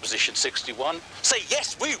on Proposition 61. Say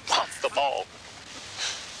yes, we want the mall.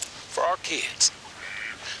 For our kids.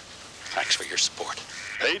 Thanks for your support.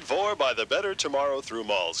 Paid for by the Better Tomorrow Through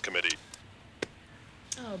Malls Committee.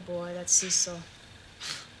 Oh boy, that's Cecil.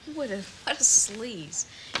 What a sleaze.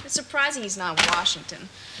 It's surprising he's not in Washington.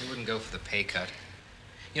 He wouldn't go for the pay cut.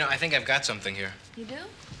 You know, I think I've got something here. You do?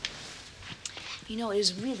 You know, it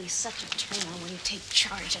is really such a turn on when you take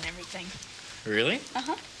charge and everything. Really?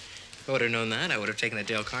 Uh-huh. If I would have known that, I would have taken the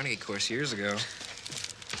Dale Carnegie course years ago.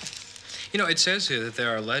 You know, it says here that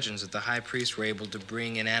there are legends that the high priests were able to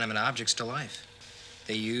bring inanimate objects to life.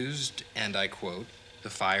 They used, and I quote, the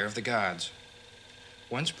fire of the gods.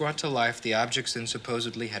 Once brought to life, the objects then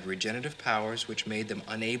supposedly had regenerative powers which made them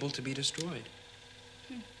unable to be destroyed.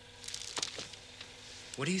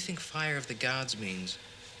 What do you think fire of the gods means?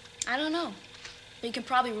 I don't know. But you can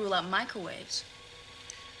probably rule out microwaves.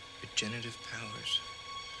 Regenerative powers.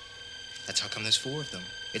 That's how come there's 4 of them.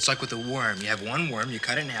 It's like with a worm. You have one worm, you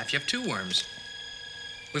cut it in half, you have 2 worms.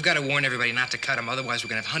 We've got to warn everybody not to cut them, otherwise we're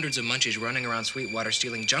going to have hundreds of Munchies running around Sweetwater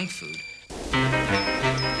stealing junk food.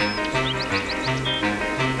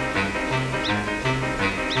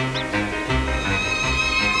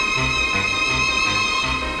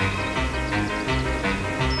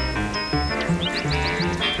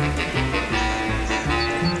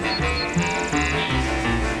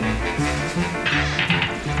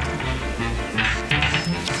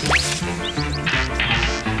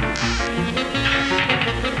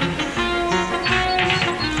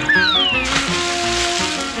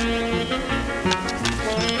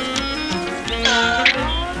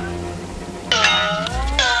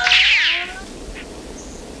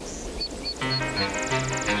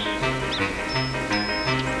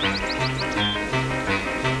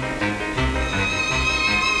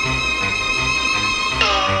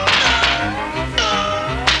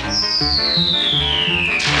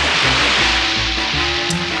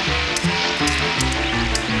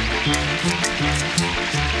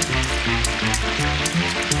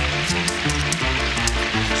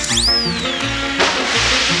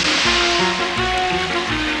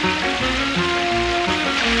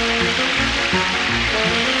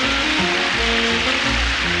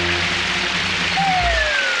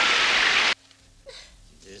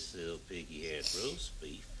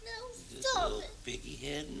 piggy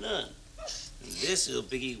had none. And this little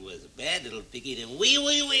piggy was a bad little piggy, then wee all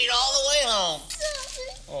the way home.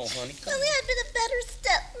 Oh, honey, come on. I'd been a better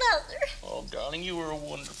stepmother. Oh, darling, you were a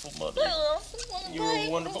wonderful mother. You were bite.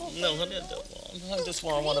 wonderful. No, honey, I don't want. I just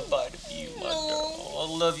want a bite of you, my darling. Oh,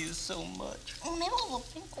 I love you so much. Oh, maybe I'll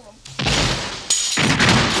think of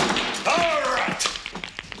All right.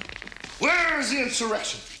 Where's the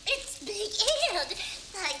insurrection? It's Big Ed.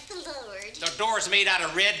 Thank the Lord. The door's made out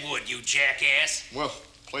of redwood, you jackass. Well,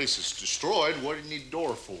 place is destroyed. What do you need a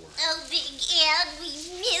door for? Oh, Big Ed, we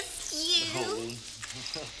miss you.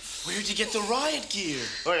 Where'd you get the riot gear?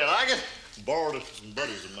 Oh, you like it? Borrowed it from some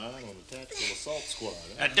buddies of mine on the tactical assault squad.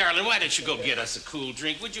 Darling, why don't you go get us a cool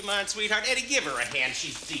drink? Would you mind, sweetheart? Eddie, give her a hand.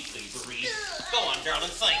 She's deeply bereaved. Go on, darling.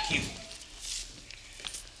 Thank you.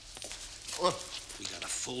 Well, we got a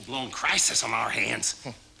full-blown crisis on our hands.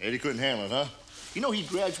 Eddie couldn't handle it, huh? You know, he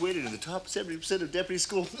graduated in the top 70% of deputy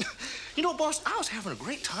school. You know, boss, I was having a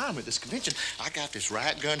great time at this convention. I got this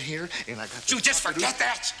riot gun here, and I got... You just forget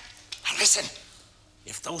that! Now, listen.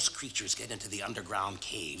 If those creatures get into the underground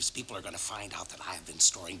caves, people are going to find out that I have been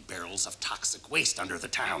storing barrels of toxic waste under the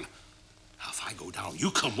town. Now, if I go down, you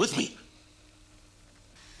come with me.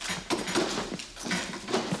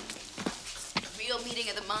 Real meeting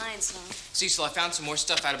of the minds, huh? Cecil, I found some more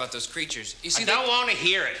stuff out about those creatures. You see, I don't want to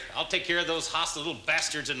hear it. I'll take care of those hostile little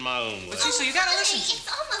bastards in my own way. But Cecil, you gotta listen. It's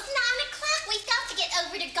almost 9 o'clock. We've got to get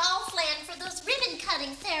over to Golfland for those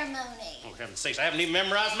ribbon-cutting ceremony. Oh, heaven's sakes, I haven't even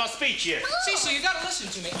memorized my speech yet. Cecil, you gotta listen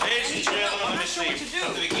to me. Ladies and gentlemen, let me sure what see. to do.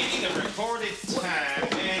 From the beginning of recorded time,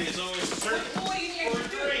 man is always searching for a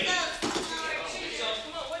dream.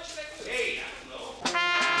 Hey, I don't know.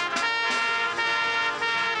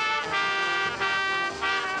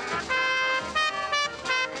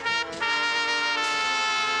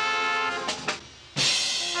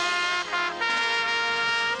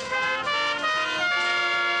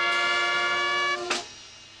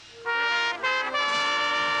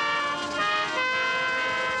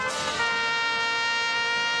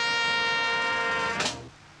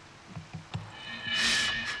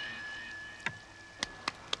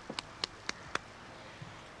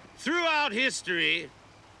 Throughout history,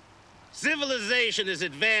 civilization has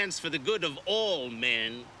advanced for the good of all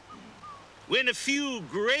men, when a few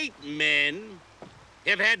great men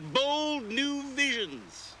have had bold new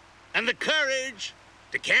visions and the courage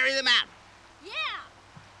to carry them out. Yeah.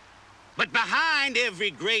 But behind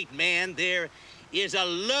every great man, there is a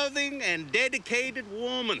loving and dedicated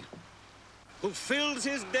woman who fills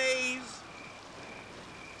his days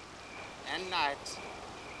and nights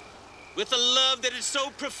with a love that is so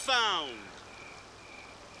profound,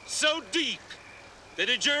 so deep, that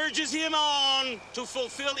it urges him on to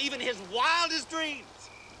fulfill even his wildest dreams.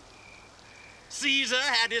 Caesar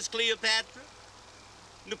had his Cleopatra,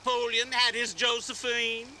 Napoleon had his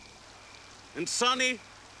Josephine, and Sonny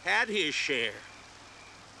had his share.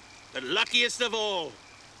 The luckiest of all,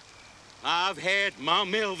 I've had my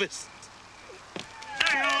Melvis.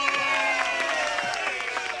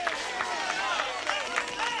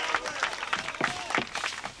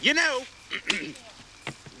 You know,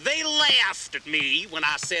 they laughed at me when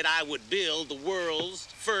I said I would build the world's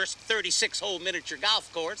first 36-hole miniature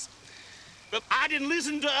golf course. But I didn't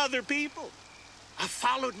listen to other people. I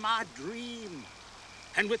followed my dream.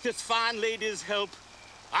 And with this fine lady's help,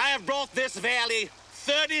 I have brought this valley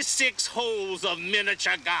 36 holes of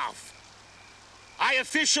miniature golf. I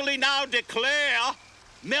officially now declare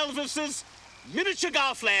Melvis's miniature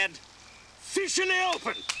golf land officially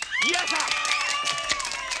open. Yes, sir.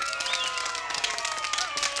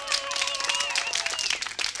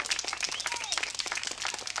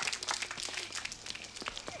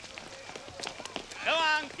 Go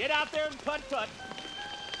on, get out there and putt-putt.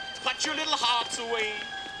 Put your little hearts away.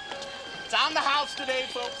 It's on the house today,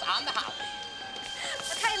 folks, on the house.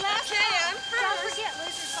 Okay, last time. Don't forget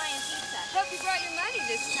Luther's buying pizza. Hope you brought your money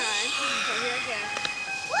this time. So here I go.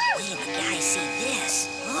 Woo! Guys, see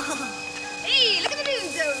this. Hey, look at the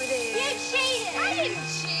dudes over there. You cheated. I didn't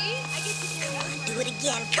cheat. I get to do it. Come on, do it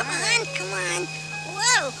again. Come on, come on.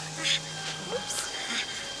 Whoa. Oops.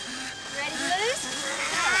 Ready, Luz?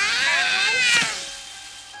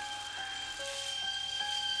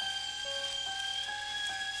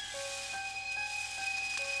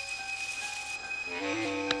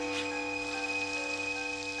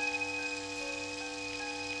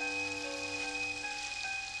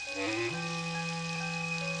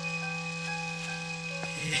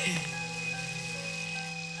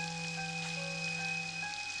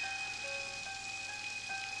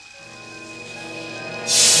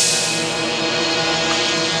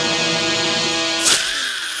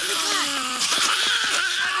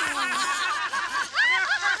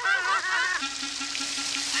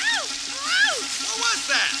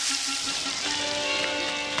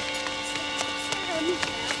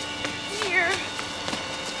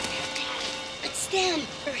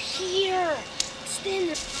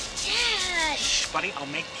 buddy. I'll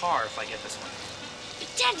make par if I get this one.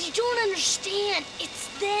 Dad, you don't understand. It's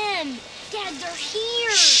them. Dad, they're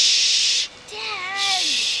here. Shh. Dad.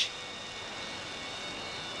 Shh.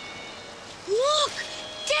 Look.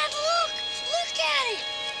 Dad, look. Look at it.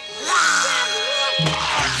 Look, Dad, look.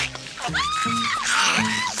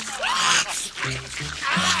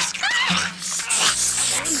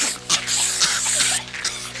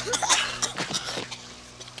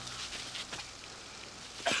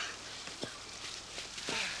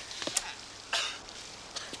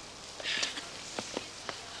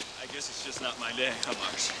 I guess it's just not my day, huh,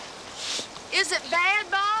 Marsh? Is it bad,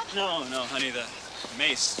 Bob? No, honey, the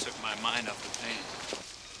mace took my mind off the pain.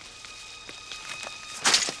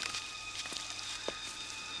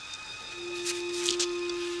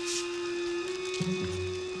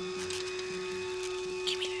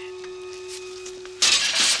 Give me that.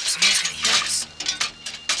 Someone's gonna hear us.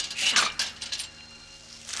 Shut up.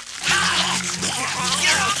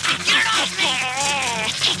 Get off me!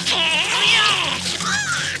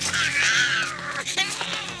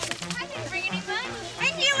 I didn't bring any money.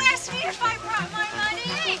 And you asked me if I brought my money.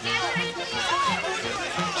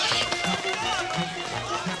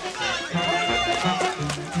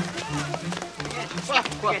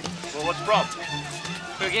 Well, what's the problem?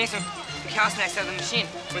 We were getting some cow snacks out of the machine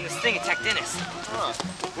when this thing attacked Dennis.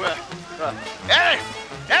 Where? Eddie!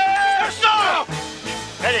 Eddie, stop!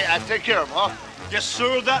 Eddie, I take care of him, huh? Yes,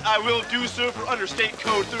 sir, that I will do, sir, for under State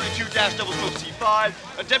Code 32-00C5.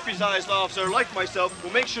 A deputized officer like myself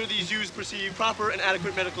will make sure these youths receive proper and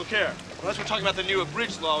adequate medical care. Unless we're talking about the new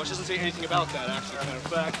abridged law, which doesn't say anything about that, actually, as a matter of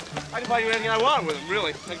fact. I can buy you anything I want with him,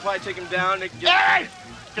 really. I can probably take him down, they can get... Hey!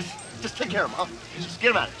 Just take care of him, huh? Just get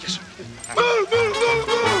him out of here. Yes, sir. Move, move, move,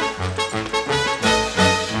 move!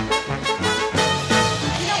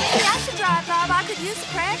 You know, maybe I should drive, Bob. I could use the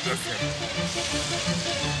practice.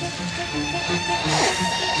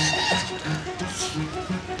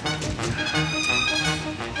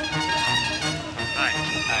 Hi.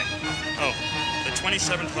 Oh, the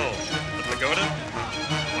 27th hole. The pagoda?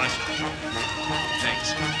 Watch it. Thanks.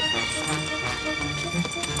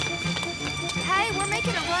 Hey, we're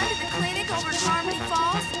making a run to the clinic over in Harmony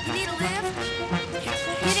Falls. You need a lift?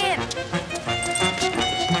 Get in.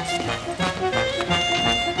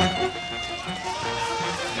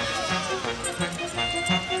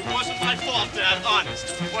 It wasn't my fault, Dad, honest.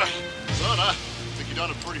 Well, son, I think you've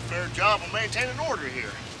done a pretty fair job of maintaining order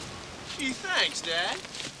here. Gee, thanks, Dad.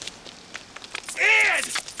 Ed!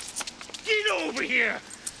 Get over here!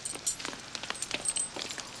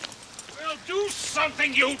 Well, do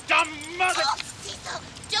something, you dumb mother... Oh, Cecil,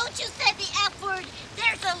 don't you say the F word.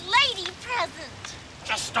 There's a lady present.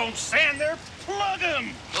 Just don't stand there, plug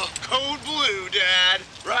him! Code blue, Dad.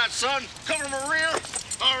 Right, son? Cover my rear.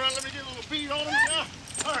 All right, let me get a little beat on him now.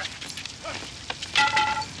 All right.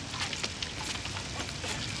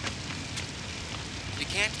 You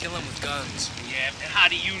can't kill him with guns. Yeah, and how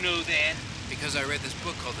do you know that? Because I read this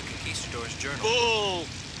book called The Conquistador's Journal. Bull!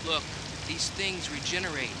 Look, these things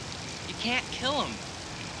regenerate. You can't kill them.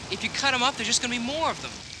 If you cut them up, there's just gonna be more of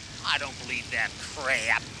them. I don't believe that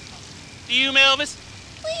crap. Do you, Melvis?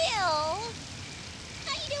 Well,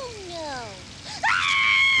 I don't know.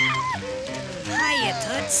 Hiya,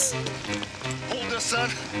 Toots. Hold this,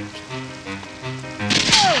 son.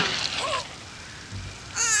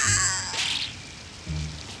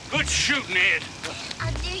 Good shooting, Ed.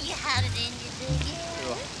 I knew you had it in you, did you?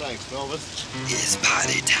 Oh, thanks, Melvis. It's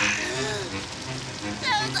party time.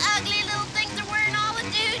 Those ugly little things are wearing all the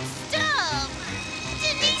dude's stuff.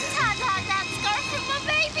 Denise tied that scarf for my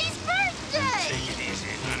baby's birthday. Take it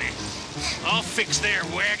easy, honey. I'll fix their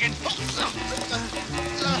wagon.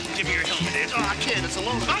 Give me your helmet, Ed. Oh, I can't. It's a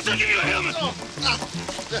load. I'll give you a helmet.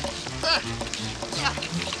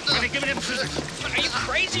 Honey, give me them scissors. Are you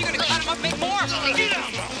crazy? You're gonna cut him up, make more of them. Get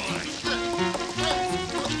down, my boy.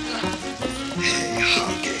 Hey,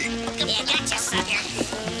 honky. Yeah, gotcha, sucker.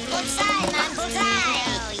 Bullseye, man, bullseye.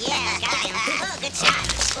 Oh, yeah, got him. Oh, good shot.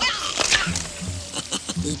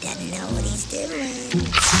 He doesn't know what he's doing.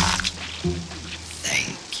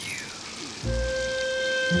 Thank you.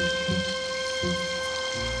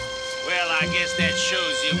 Well, I guess that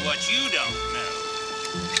shows you what you don't know.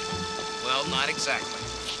 Well, not exactly.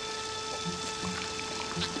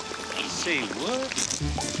 Say what?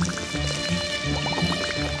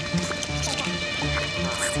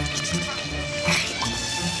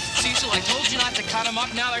 Cecil, I told you not to cut him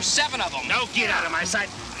up. Now there's 7 of them. No, get out of my sight.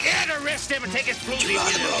 Get arrest him and take his floozy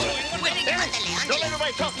with him. Don't let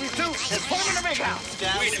anybody talk to you, too. It's home in the big house.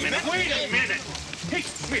 Wait a minute. Hey,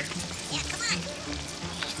 come here. Yeah, come on.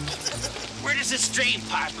 Where does this drain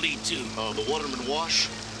pipe lead to? The Watterman wash.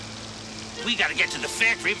 We gotta get to the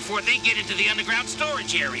factory before they get into the underground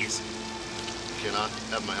storage areas. Can I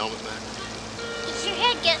have my helmet back? Is your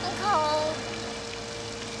head getting cold?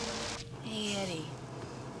 Hey, Eddie.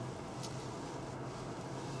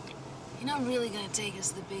 You're not really gonna take us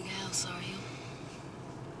to the big house, are you?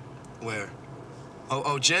 Where?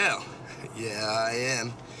 Oh, jail. Yeah, I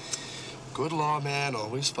am. Good lawman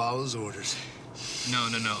always follows orders. No.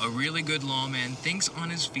 A really good lawman thinks on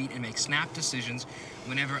his feet and makes snap decisions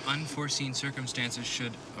whenever unforeseen circumstances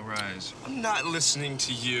should arise. I'm not listening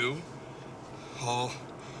to you. Hall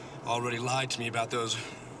already lied to me about those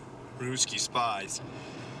Ruski spies.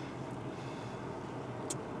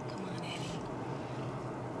 Come on, Eddie.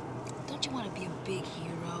 Don't you want to be a big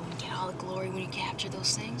hero and get all the glory when you capture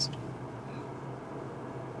those things?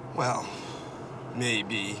 Well,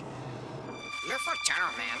 maybe. You're for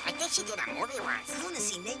Charles, man. I think she did a movie once. I want to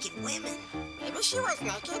see naked women. Maybe she was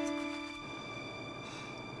naked.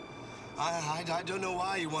 I don't know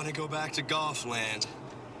why you want to go back to golf land.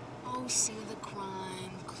 Oh, see the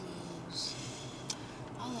crime clues.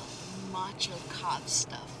 All the macho cop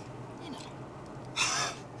stuff. You know.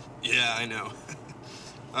 Yeah, I know.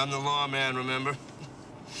 I'm the lawman, remember?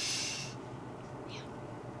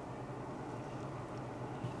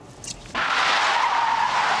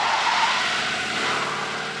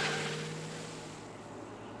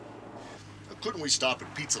 Couldn't we stop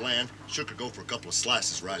at Pizza Land? Sure could go for a couple of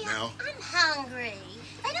slices right now. I'm hungry.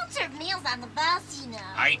 They don't serve meals on the bus, you know.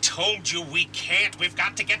 I told you we can't. We've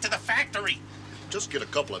got to get to the factory. Just get a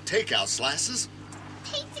couple of takeout slices.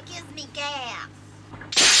 Pizza gives me gas.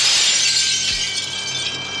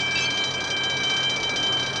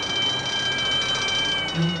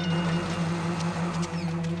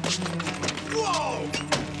 Whoa!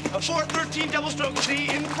 A 413 double stroke C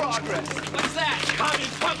in progress. What's that? Tommy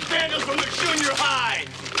Pump Daniels from the junior high.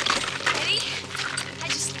 Eddie, I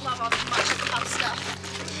just love all the macho cop stuff.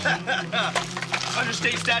 Under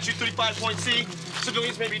state statute 35.C,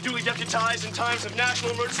 civilians may be duly deputized in times of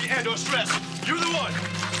national emergency and/or stress. You're the one.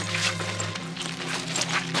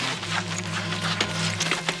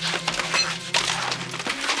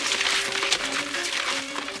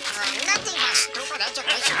 Nothing but stupid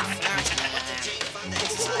educational flaws.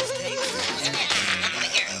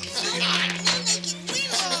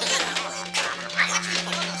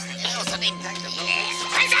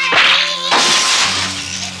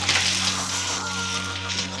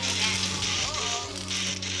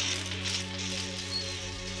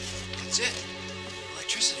 That's it.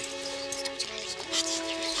 Electricity.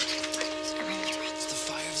 It's the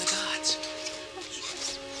fire of the gods.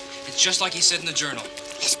 It's just like he said in the journal.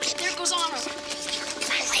 There goes Arnold.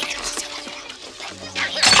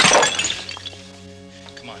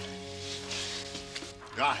 Come on.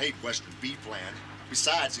 I hate Western beef land.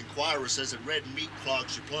 Besides, Inquirer says that red meat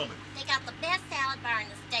clogs your plumbing. They got the best salad bar in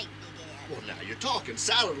the state, Big Ed. Well, now you're talking.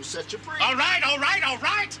 Salad will set you free. All right.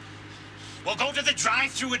 We'll go to the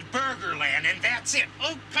drive-thru at Burgerland, and that's it,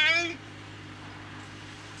 okay?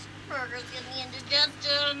 Burgers give me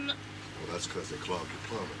indigestion. Well, that's because they clog your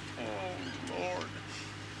plumbing. Oh, Lord.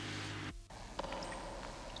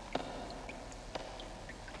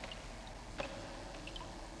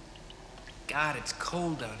 God, it's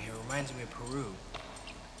cold down here. Reminds me of Peru.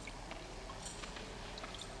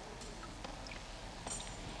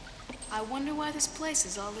 I wonder why this place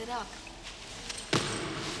is all lit up.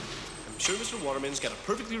 I'm sure Mr. Watterman's got a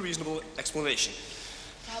perfectly reasonable explanation.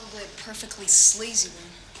 Probably a perfectly sleazy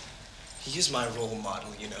one. He is my role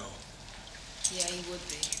model, you know. Yeah, he would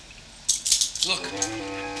be. Look.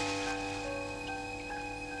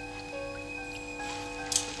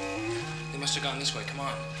 They must have gone this way. Come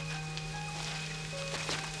on.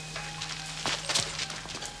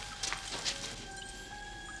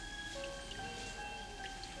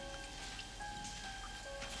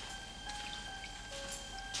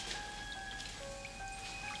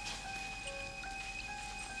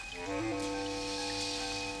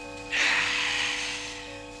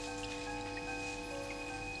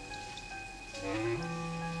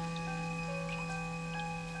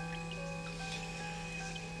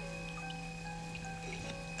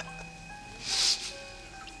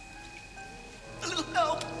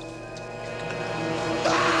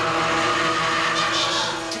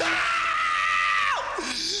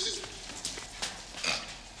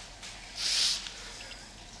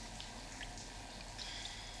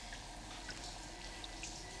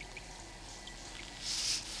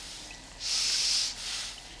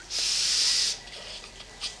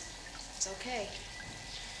 Okay.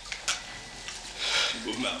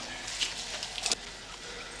 Move him out.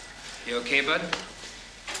 You okay, bud?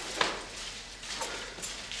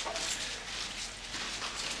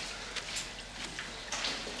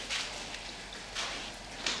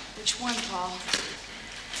 Morning, Paul.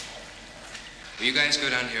 Will you guys go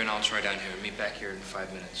down here and I'll try down here and meet back here in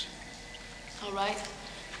 5 minutes? All right.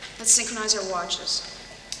 Let's synchronize our watches.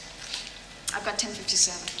 I've got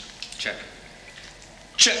 10:57. Check.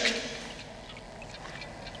 Check!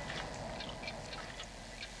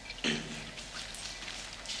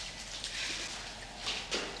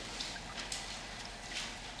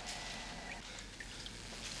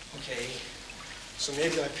 Okay, so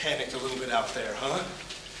maybe I panicked a little bit out there, huh?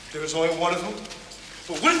 There was only one of them.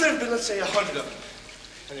 But what if there had been, let's say, 100 of them?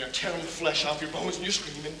 And they're tearing the flesh off your bones and you're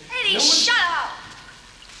screaming. Eddie, shut up!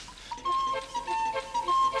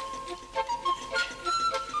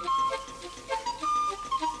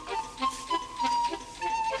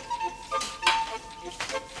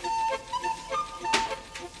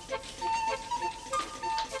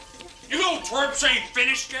 You know twerps ain't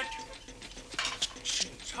finished yet?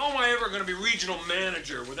 Jeez, how am I ever gonna be regional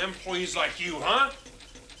manager with employees like you, huh?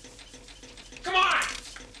 Come on!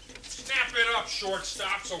 Snap it up,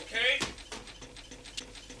 shortstops, okay?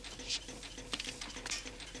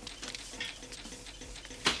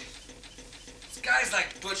 It's guys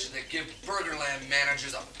like Butcher that give Burgerland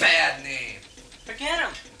managers a bad name. Forget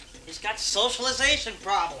him. He's got socialization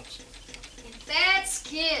problems. Bad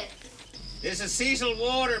skin. This is Cecil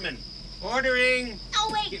Watterman. Ordering.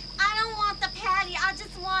 Oh, wait. I don't want the patty. I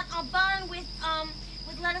just want a bun with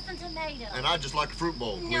lettuce and tomato. And I'd just like a fruit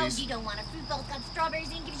bowl, please. No, you don't want a fruit bowl. It's got strawberries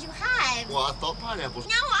and gives you hives. Well, I thought pineapples.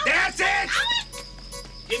 No, I That's it!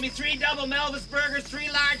 Give me 3 double Melvis burgers,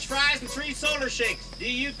 3 large fries, and 3 solar shakes. Do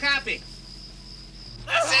you copy?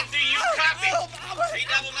 I said, do you copy? 3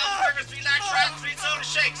 double Melvis burgers, 3 large fries, and 3 solar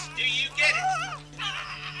shakes. Do you get it?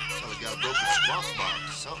 Sounds got a broken squawk box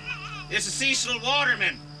or something. This is Cecil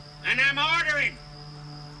Watterman, and I'm ordering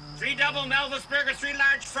 3 double Melvis burgers, 3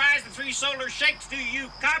 large fries, and 3 solar shakes. Do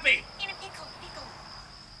you copy? In a pickle.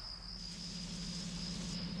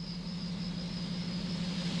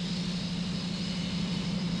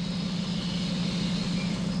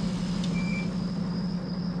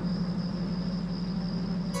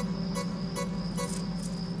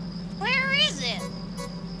 Where is it?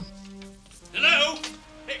 Hello?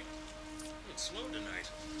 Hey, it's slow tonight.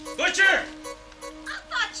 Butcher! I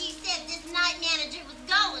thought you said this night manager was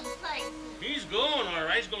going places. He's going, all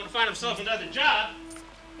right. He's going to find himself another job.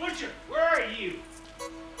 Butcher, where are you?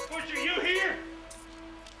 Butcher, you here?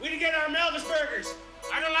 We didn't get our Melvis burgers.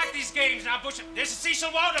 I don't like these games now, Butcher. This is Cecil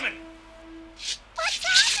Watterman. What's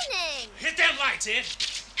happening? Hit them lights, Ed.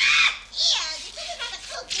 Yeah, you better not a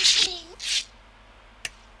cookie thing.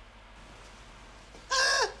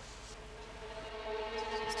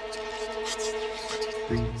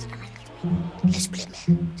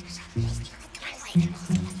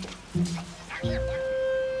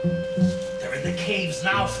 They're in the caves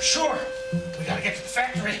now, for sure. We gotta get to the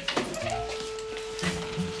factory.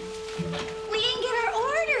 We didn't get our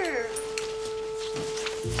order.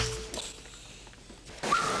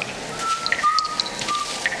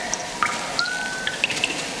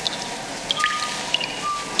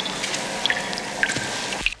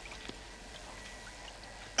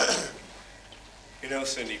 You know,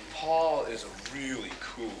 Cindy, Paul is a really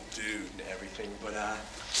cool dude and everything, but,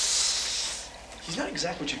 he's not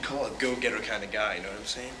exactly what you'd call a go-getter kind of guy, you know what I'm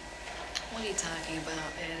saying? What are you talking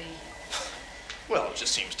about, Eddie? Well, it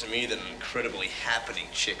just seems to me that an incredibly happening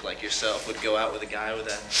chick like yourself would go out with a guy with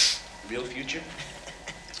a real future.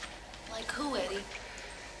 Like who, Eddie?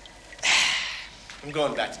 I'm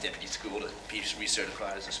going back to deputy school to be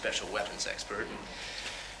recertified as a special weapons expert. And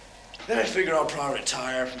then I figure I'll probably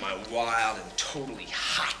retire from my wild and totally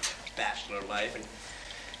hot bachelor life and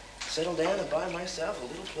settle down and buy myself a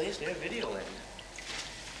little place near Videoland.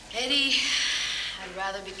 Eddie, I'd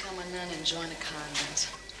rather become a nun and join a convent.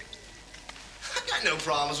 I got no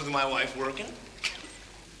problems with my wife working.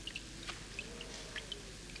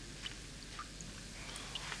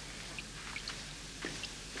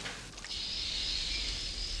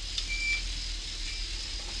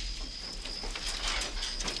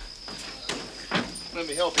 Let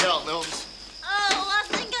me help you out, Melvis. Oh, I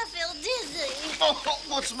think I feel dizzy. Oh,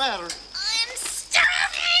 what's the matter? I'm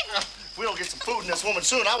starving. If we don't get some food in this woman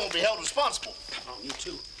soon, I won't be held responsible. Oh, you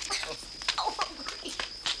too. Oh, hungry.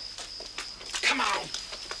 Come on.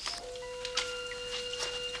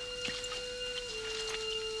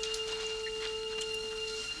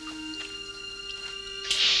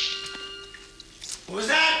 What was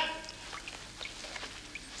that?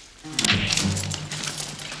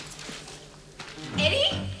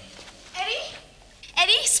 Eddie? Eddie?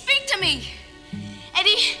 Eddie, speak to me.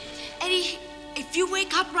 Eddie, if you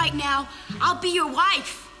wake up right now, I'll be your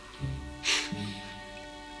wife.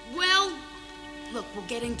 Well, Look, we'll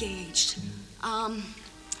get engaged.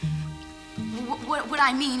 What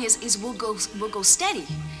I mean is we'll go steady.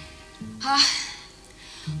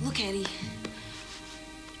 Look, Eddie,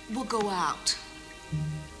 we'll go out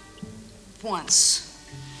once,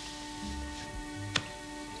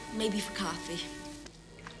 maybe for coffee.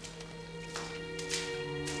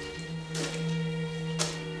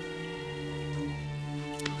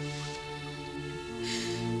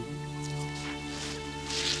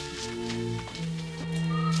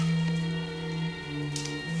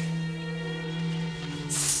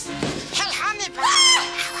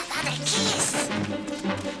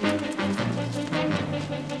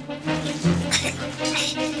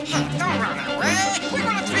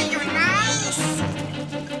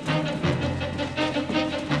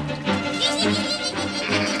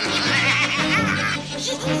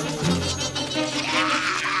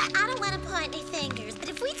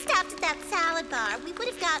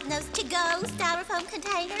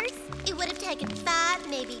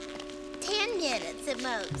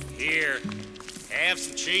 Here, have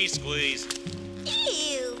some cheese squeeze.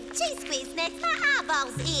 Ew, cheese squeeze makes my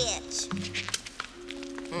eyeballs itch.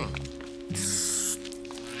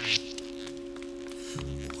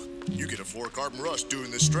 You get a 4-carbon rush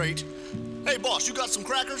doing this straight. Hey, boss, you got some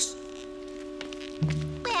crackers?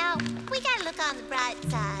 Well, we gotta look on the bright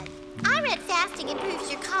side. I read fasting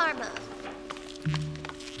improves your karma.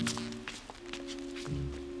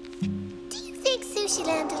 Do you think Sushi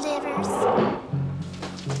Land delivers?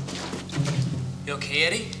 You okay,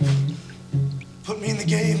 Eddie? Put me in the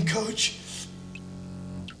game, coach.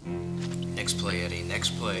 Next play, Eddie,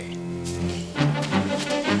 next play.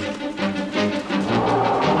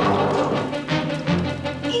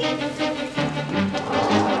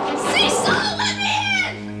 Cecil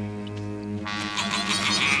Watterman!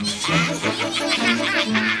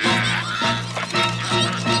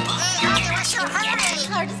 What's your hurry?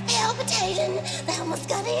 Heart is palpitating. They almost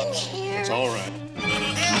got in here. It's all right.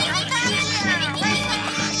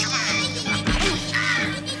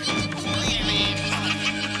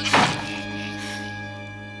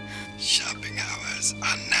 Shopping hours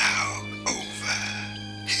are now over.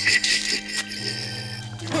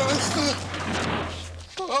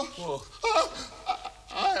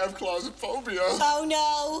 I have claustrophobia. Oh,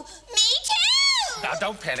 no. Me too! Now,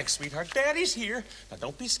 don't panic, sweetheart. Daddy's here. Now,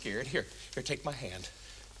 don't be scared. Here, take my hand.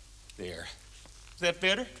 There. Is that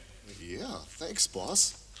better? Yeah, thanks,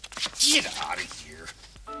 boss. Get out of here.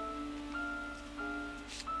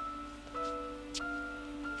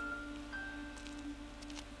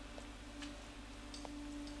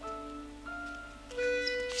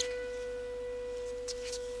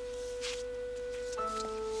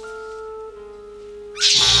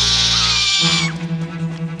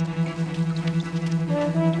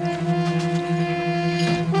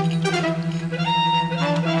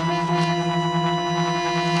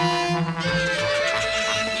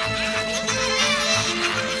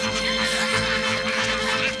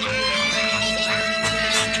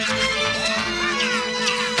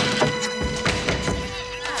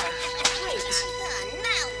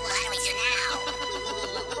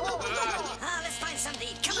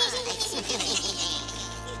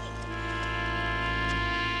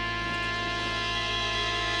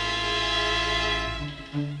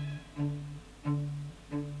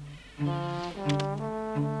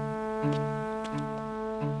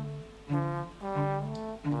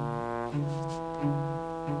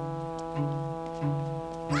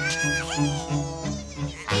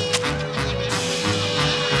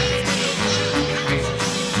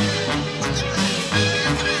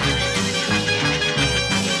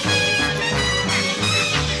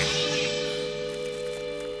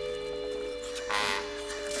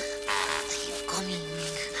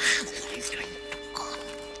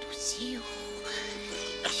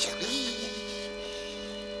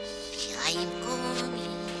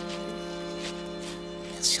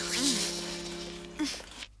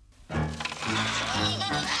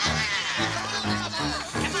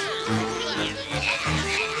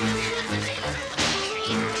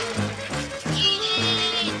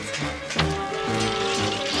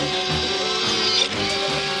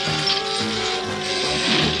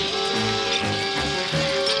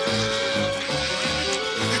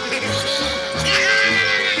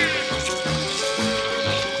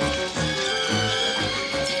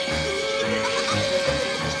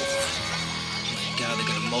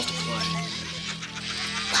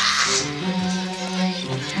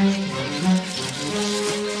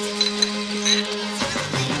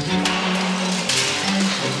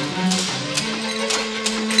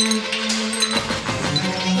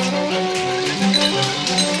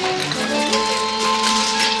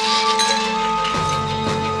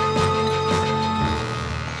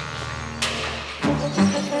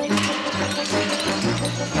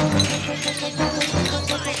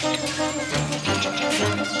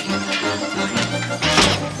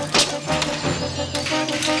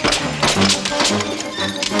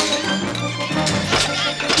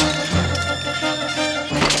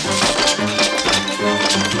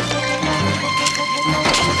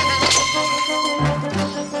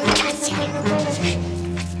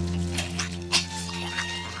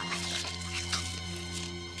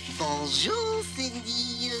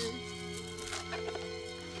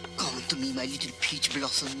 peach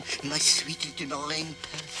blossom, my sweet little orange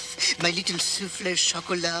puff, my little souffle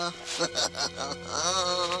chocolat.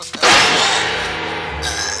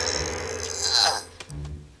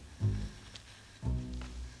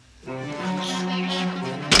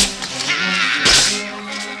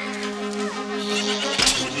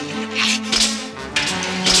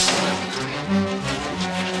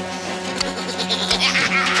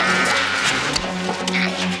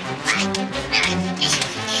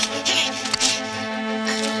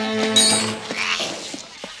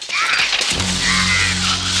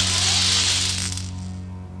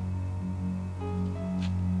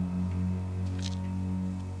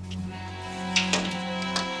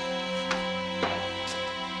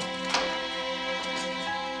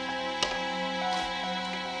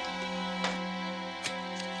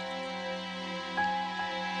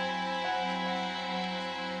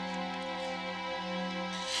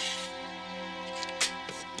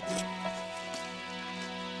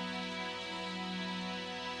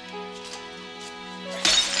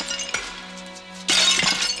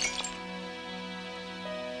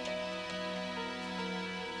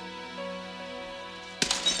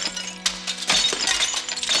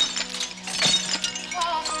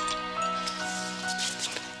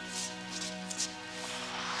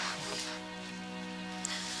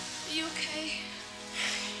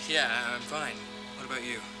 Yeah, I'm fine. What about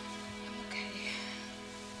you? I'm okay.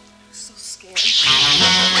 I'm so scared.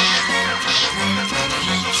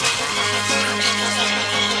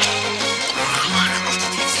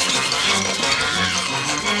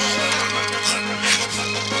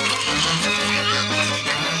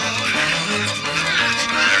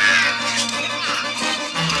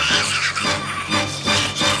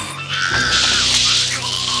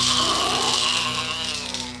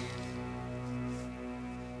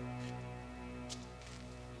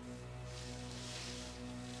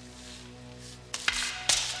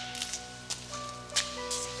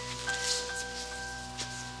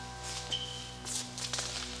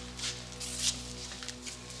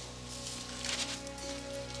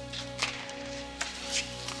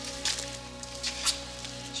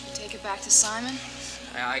 Back to Simon?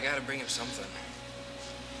 I gotta bring him something.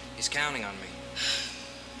 He's counting on me.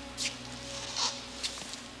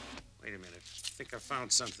 Wait a minute. I think I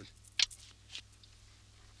found something.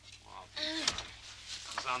 Wow.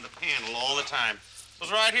 It was on the panel all the time. It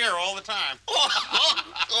was right here all the time.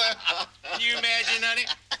 Can you imagine, honey?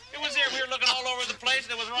 It was there. We were looking all over the place,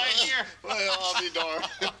 and it was right here. Well, I'll be darned.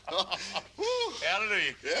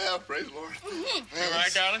 Hallelujah. Yeah, praise the Lord. You all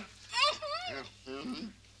right, darling? Yeah. Mm-hmm.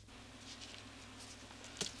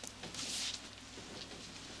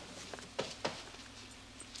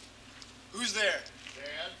 Who's there?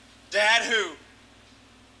 Dad? Dad who?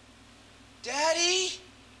 Daddy?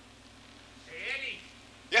 Hey, Eddie.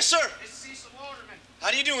 Yes, sir. This is Cecil Watterman. How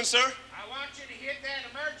you doing, sir? I want you to hit that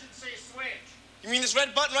emergency switch. You mean this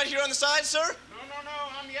red button right here on the side, sir? No,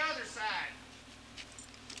 on the other side.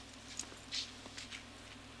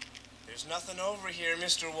 There's nothing over here,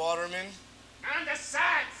 Mr. Watterman. On the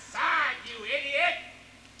side, you idiot.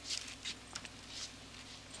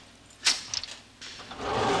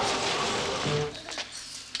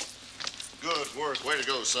 Good work. Way to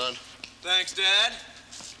go, son. Thanks, Dad.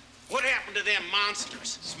 What happened to them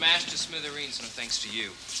monsters? Smashed to smithereens, no thanks to you.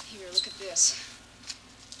 Here, look at this.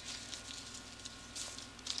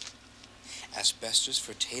 Asbestos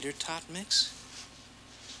for tater tot mix?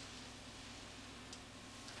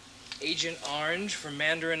 Agent Orange for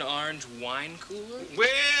Mandarin Orange wine cooler? Well,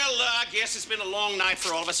 I guess it's been a long night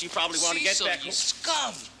for all of us. You probably want to get Cecil, back. You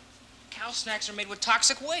scum! Cow snacks are made with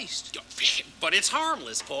toxic waste. But it's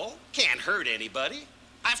harmless, Paul. Can't hurt anybody.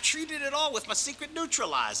 I've treated it all with my secret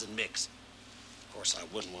neutralizing mix. Of course, I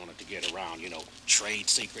wouldn't want it to get around, trade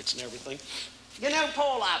secrets and everything.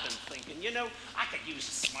 Paul, I've been thinking, I could use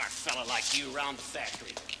a smart fella like you around the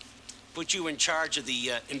factory. Put you in charge of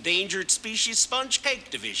the endangered species sponge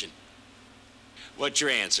cake division. What's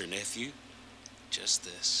your answer, nephew? Just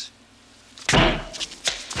this.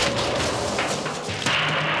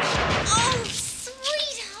 Oh,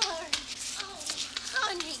 sweetheart. Oh,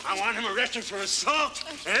 honey. I want him arrested for assault.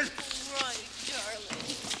 Right, darling.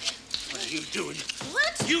 What are you doing?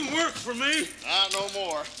 What? You work for me. Not no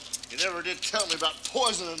more. You never did tell me about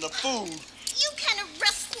poisoning the food. You can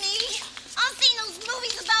arrest me. I've seen those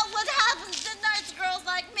movies about what happens to nice girls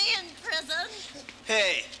like me in prison.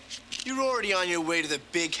 Hey, you're already on your way to the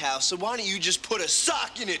big house, so why don't you just put a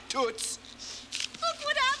sock in it, Toots? Look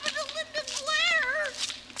what happened to Linda Blair.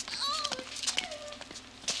 Oh.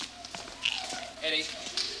 Eddie,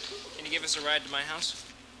 can you give us a ride to my house?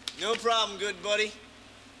 No problem, good buddy.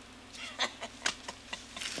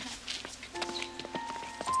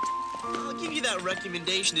 give you that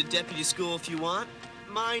recommendation to deputy school if you want.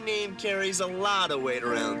 My name carries a lot of weight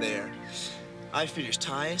around there. I finished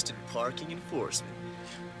highest in parking enforcement.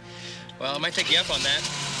 Well, I might take you up on that.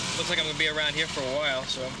 Looks like I'm gonna be around here for a while,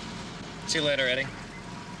 so see you later, Eddie.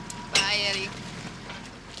 Bye, Eddie.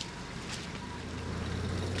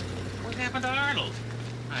 What happened to Arnold?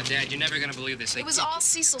 Dad, you're never gonna believe this. It was all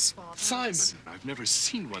Cecil's fault. Simon, I've never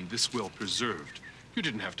seen one this well preserved. You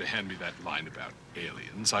didn't have to hand me that line about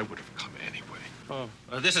aliens. I would have come anyway.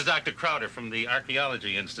 Oh, this is Dr. Crowder from the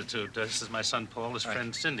Archaeology Institute. This is my son Paul, his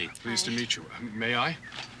friend Cindy. Pleased to meet you. May I?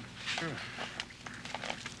 Sure.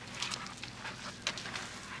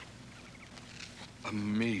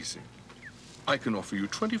 Amazing. I can offer you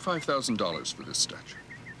 $25,000 for this statue.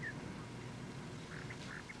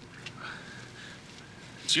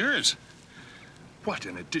 It's yours. What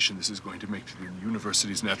an addition this is going to make to the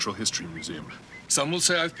university's Natural History Museum. Some will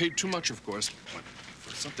say I've paid too much, of course, but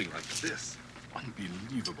for something like this,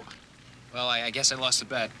 unbelievable. Well, I guess I lost the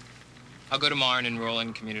bet. I'll go tomorrow and enroll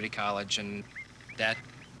in community college, and Dad?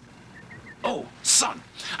 Oh, son,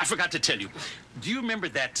 I forgot to tell you. Do you remember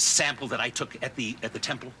that sample that I took at the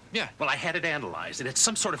temple? Yeah. Well, I had it analyzed, and it's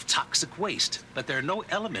some sort of toxic waste, but there are no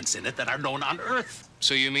elements in it that are known on Earth.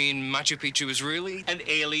 So you mean Machu Picchu is really an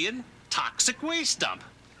alien toxic waste dump?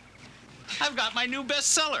 I've got my new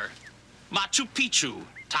bestseller, Machu Picchu,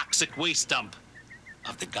 Toxic Waste Dump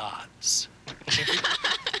of the Gods.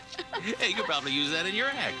 Hey, you could probably use that in your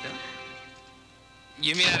act, huh?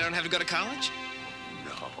 You mean I don't have to go to college?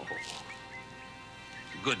 No.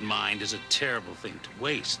 A good mind is a terrible thing to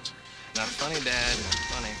waste. Not funny, Dad, not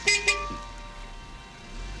funny.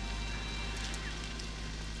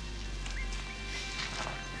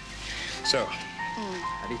 So,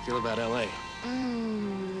 how do you feel about L.A.?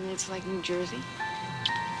 It's like New Jersey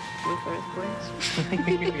with earthquakes.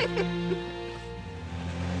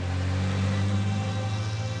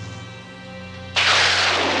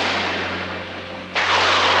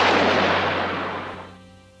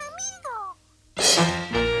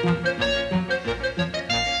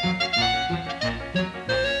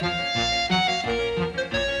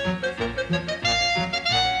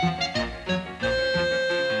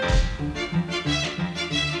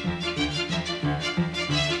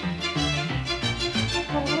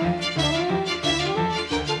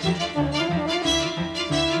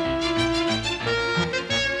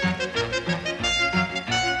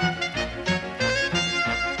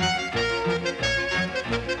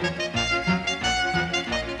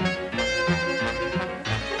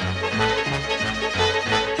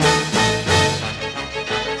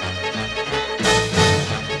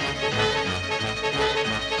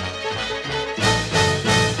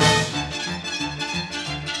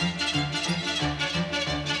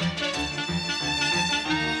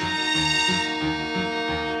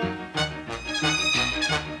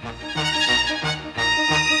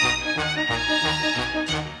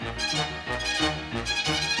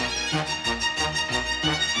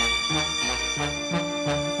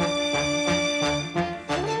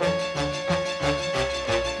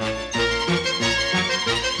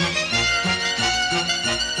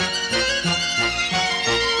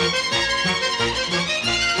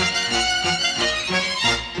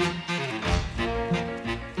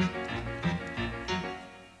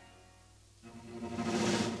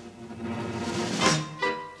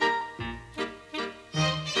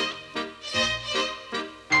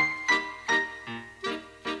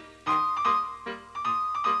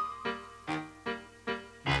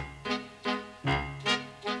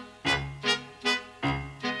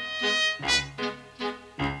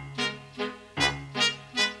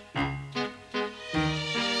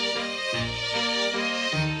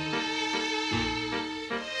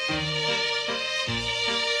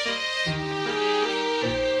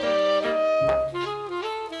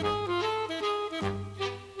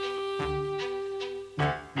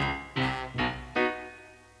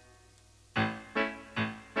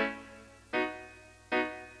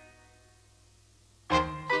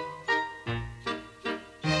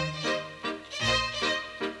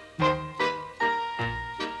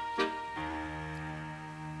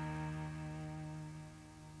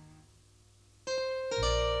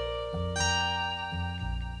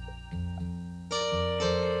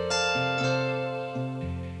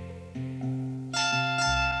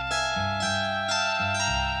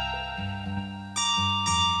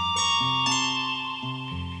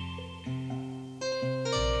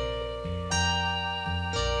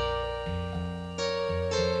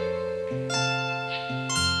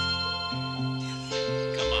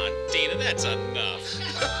 That's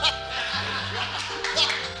enough.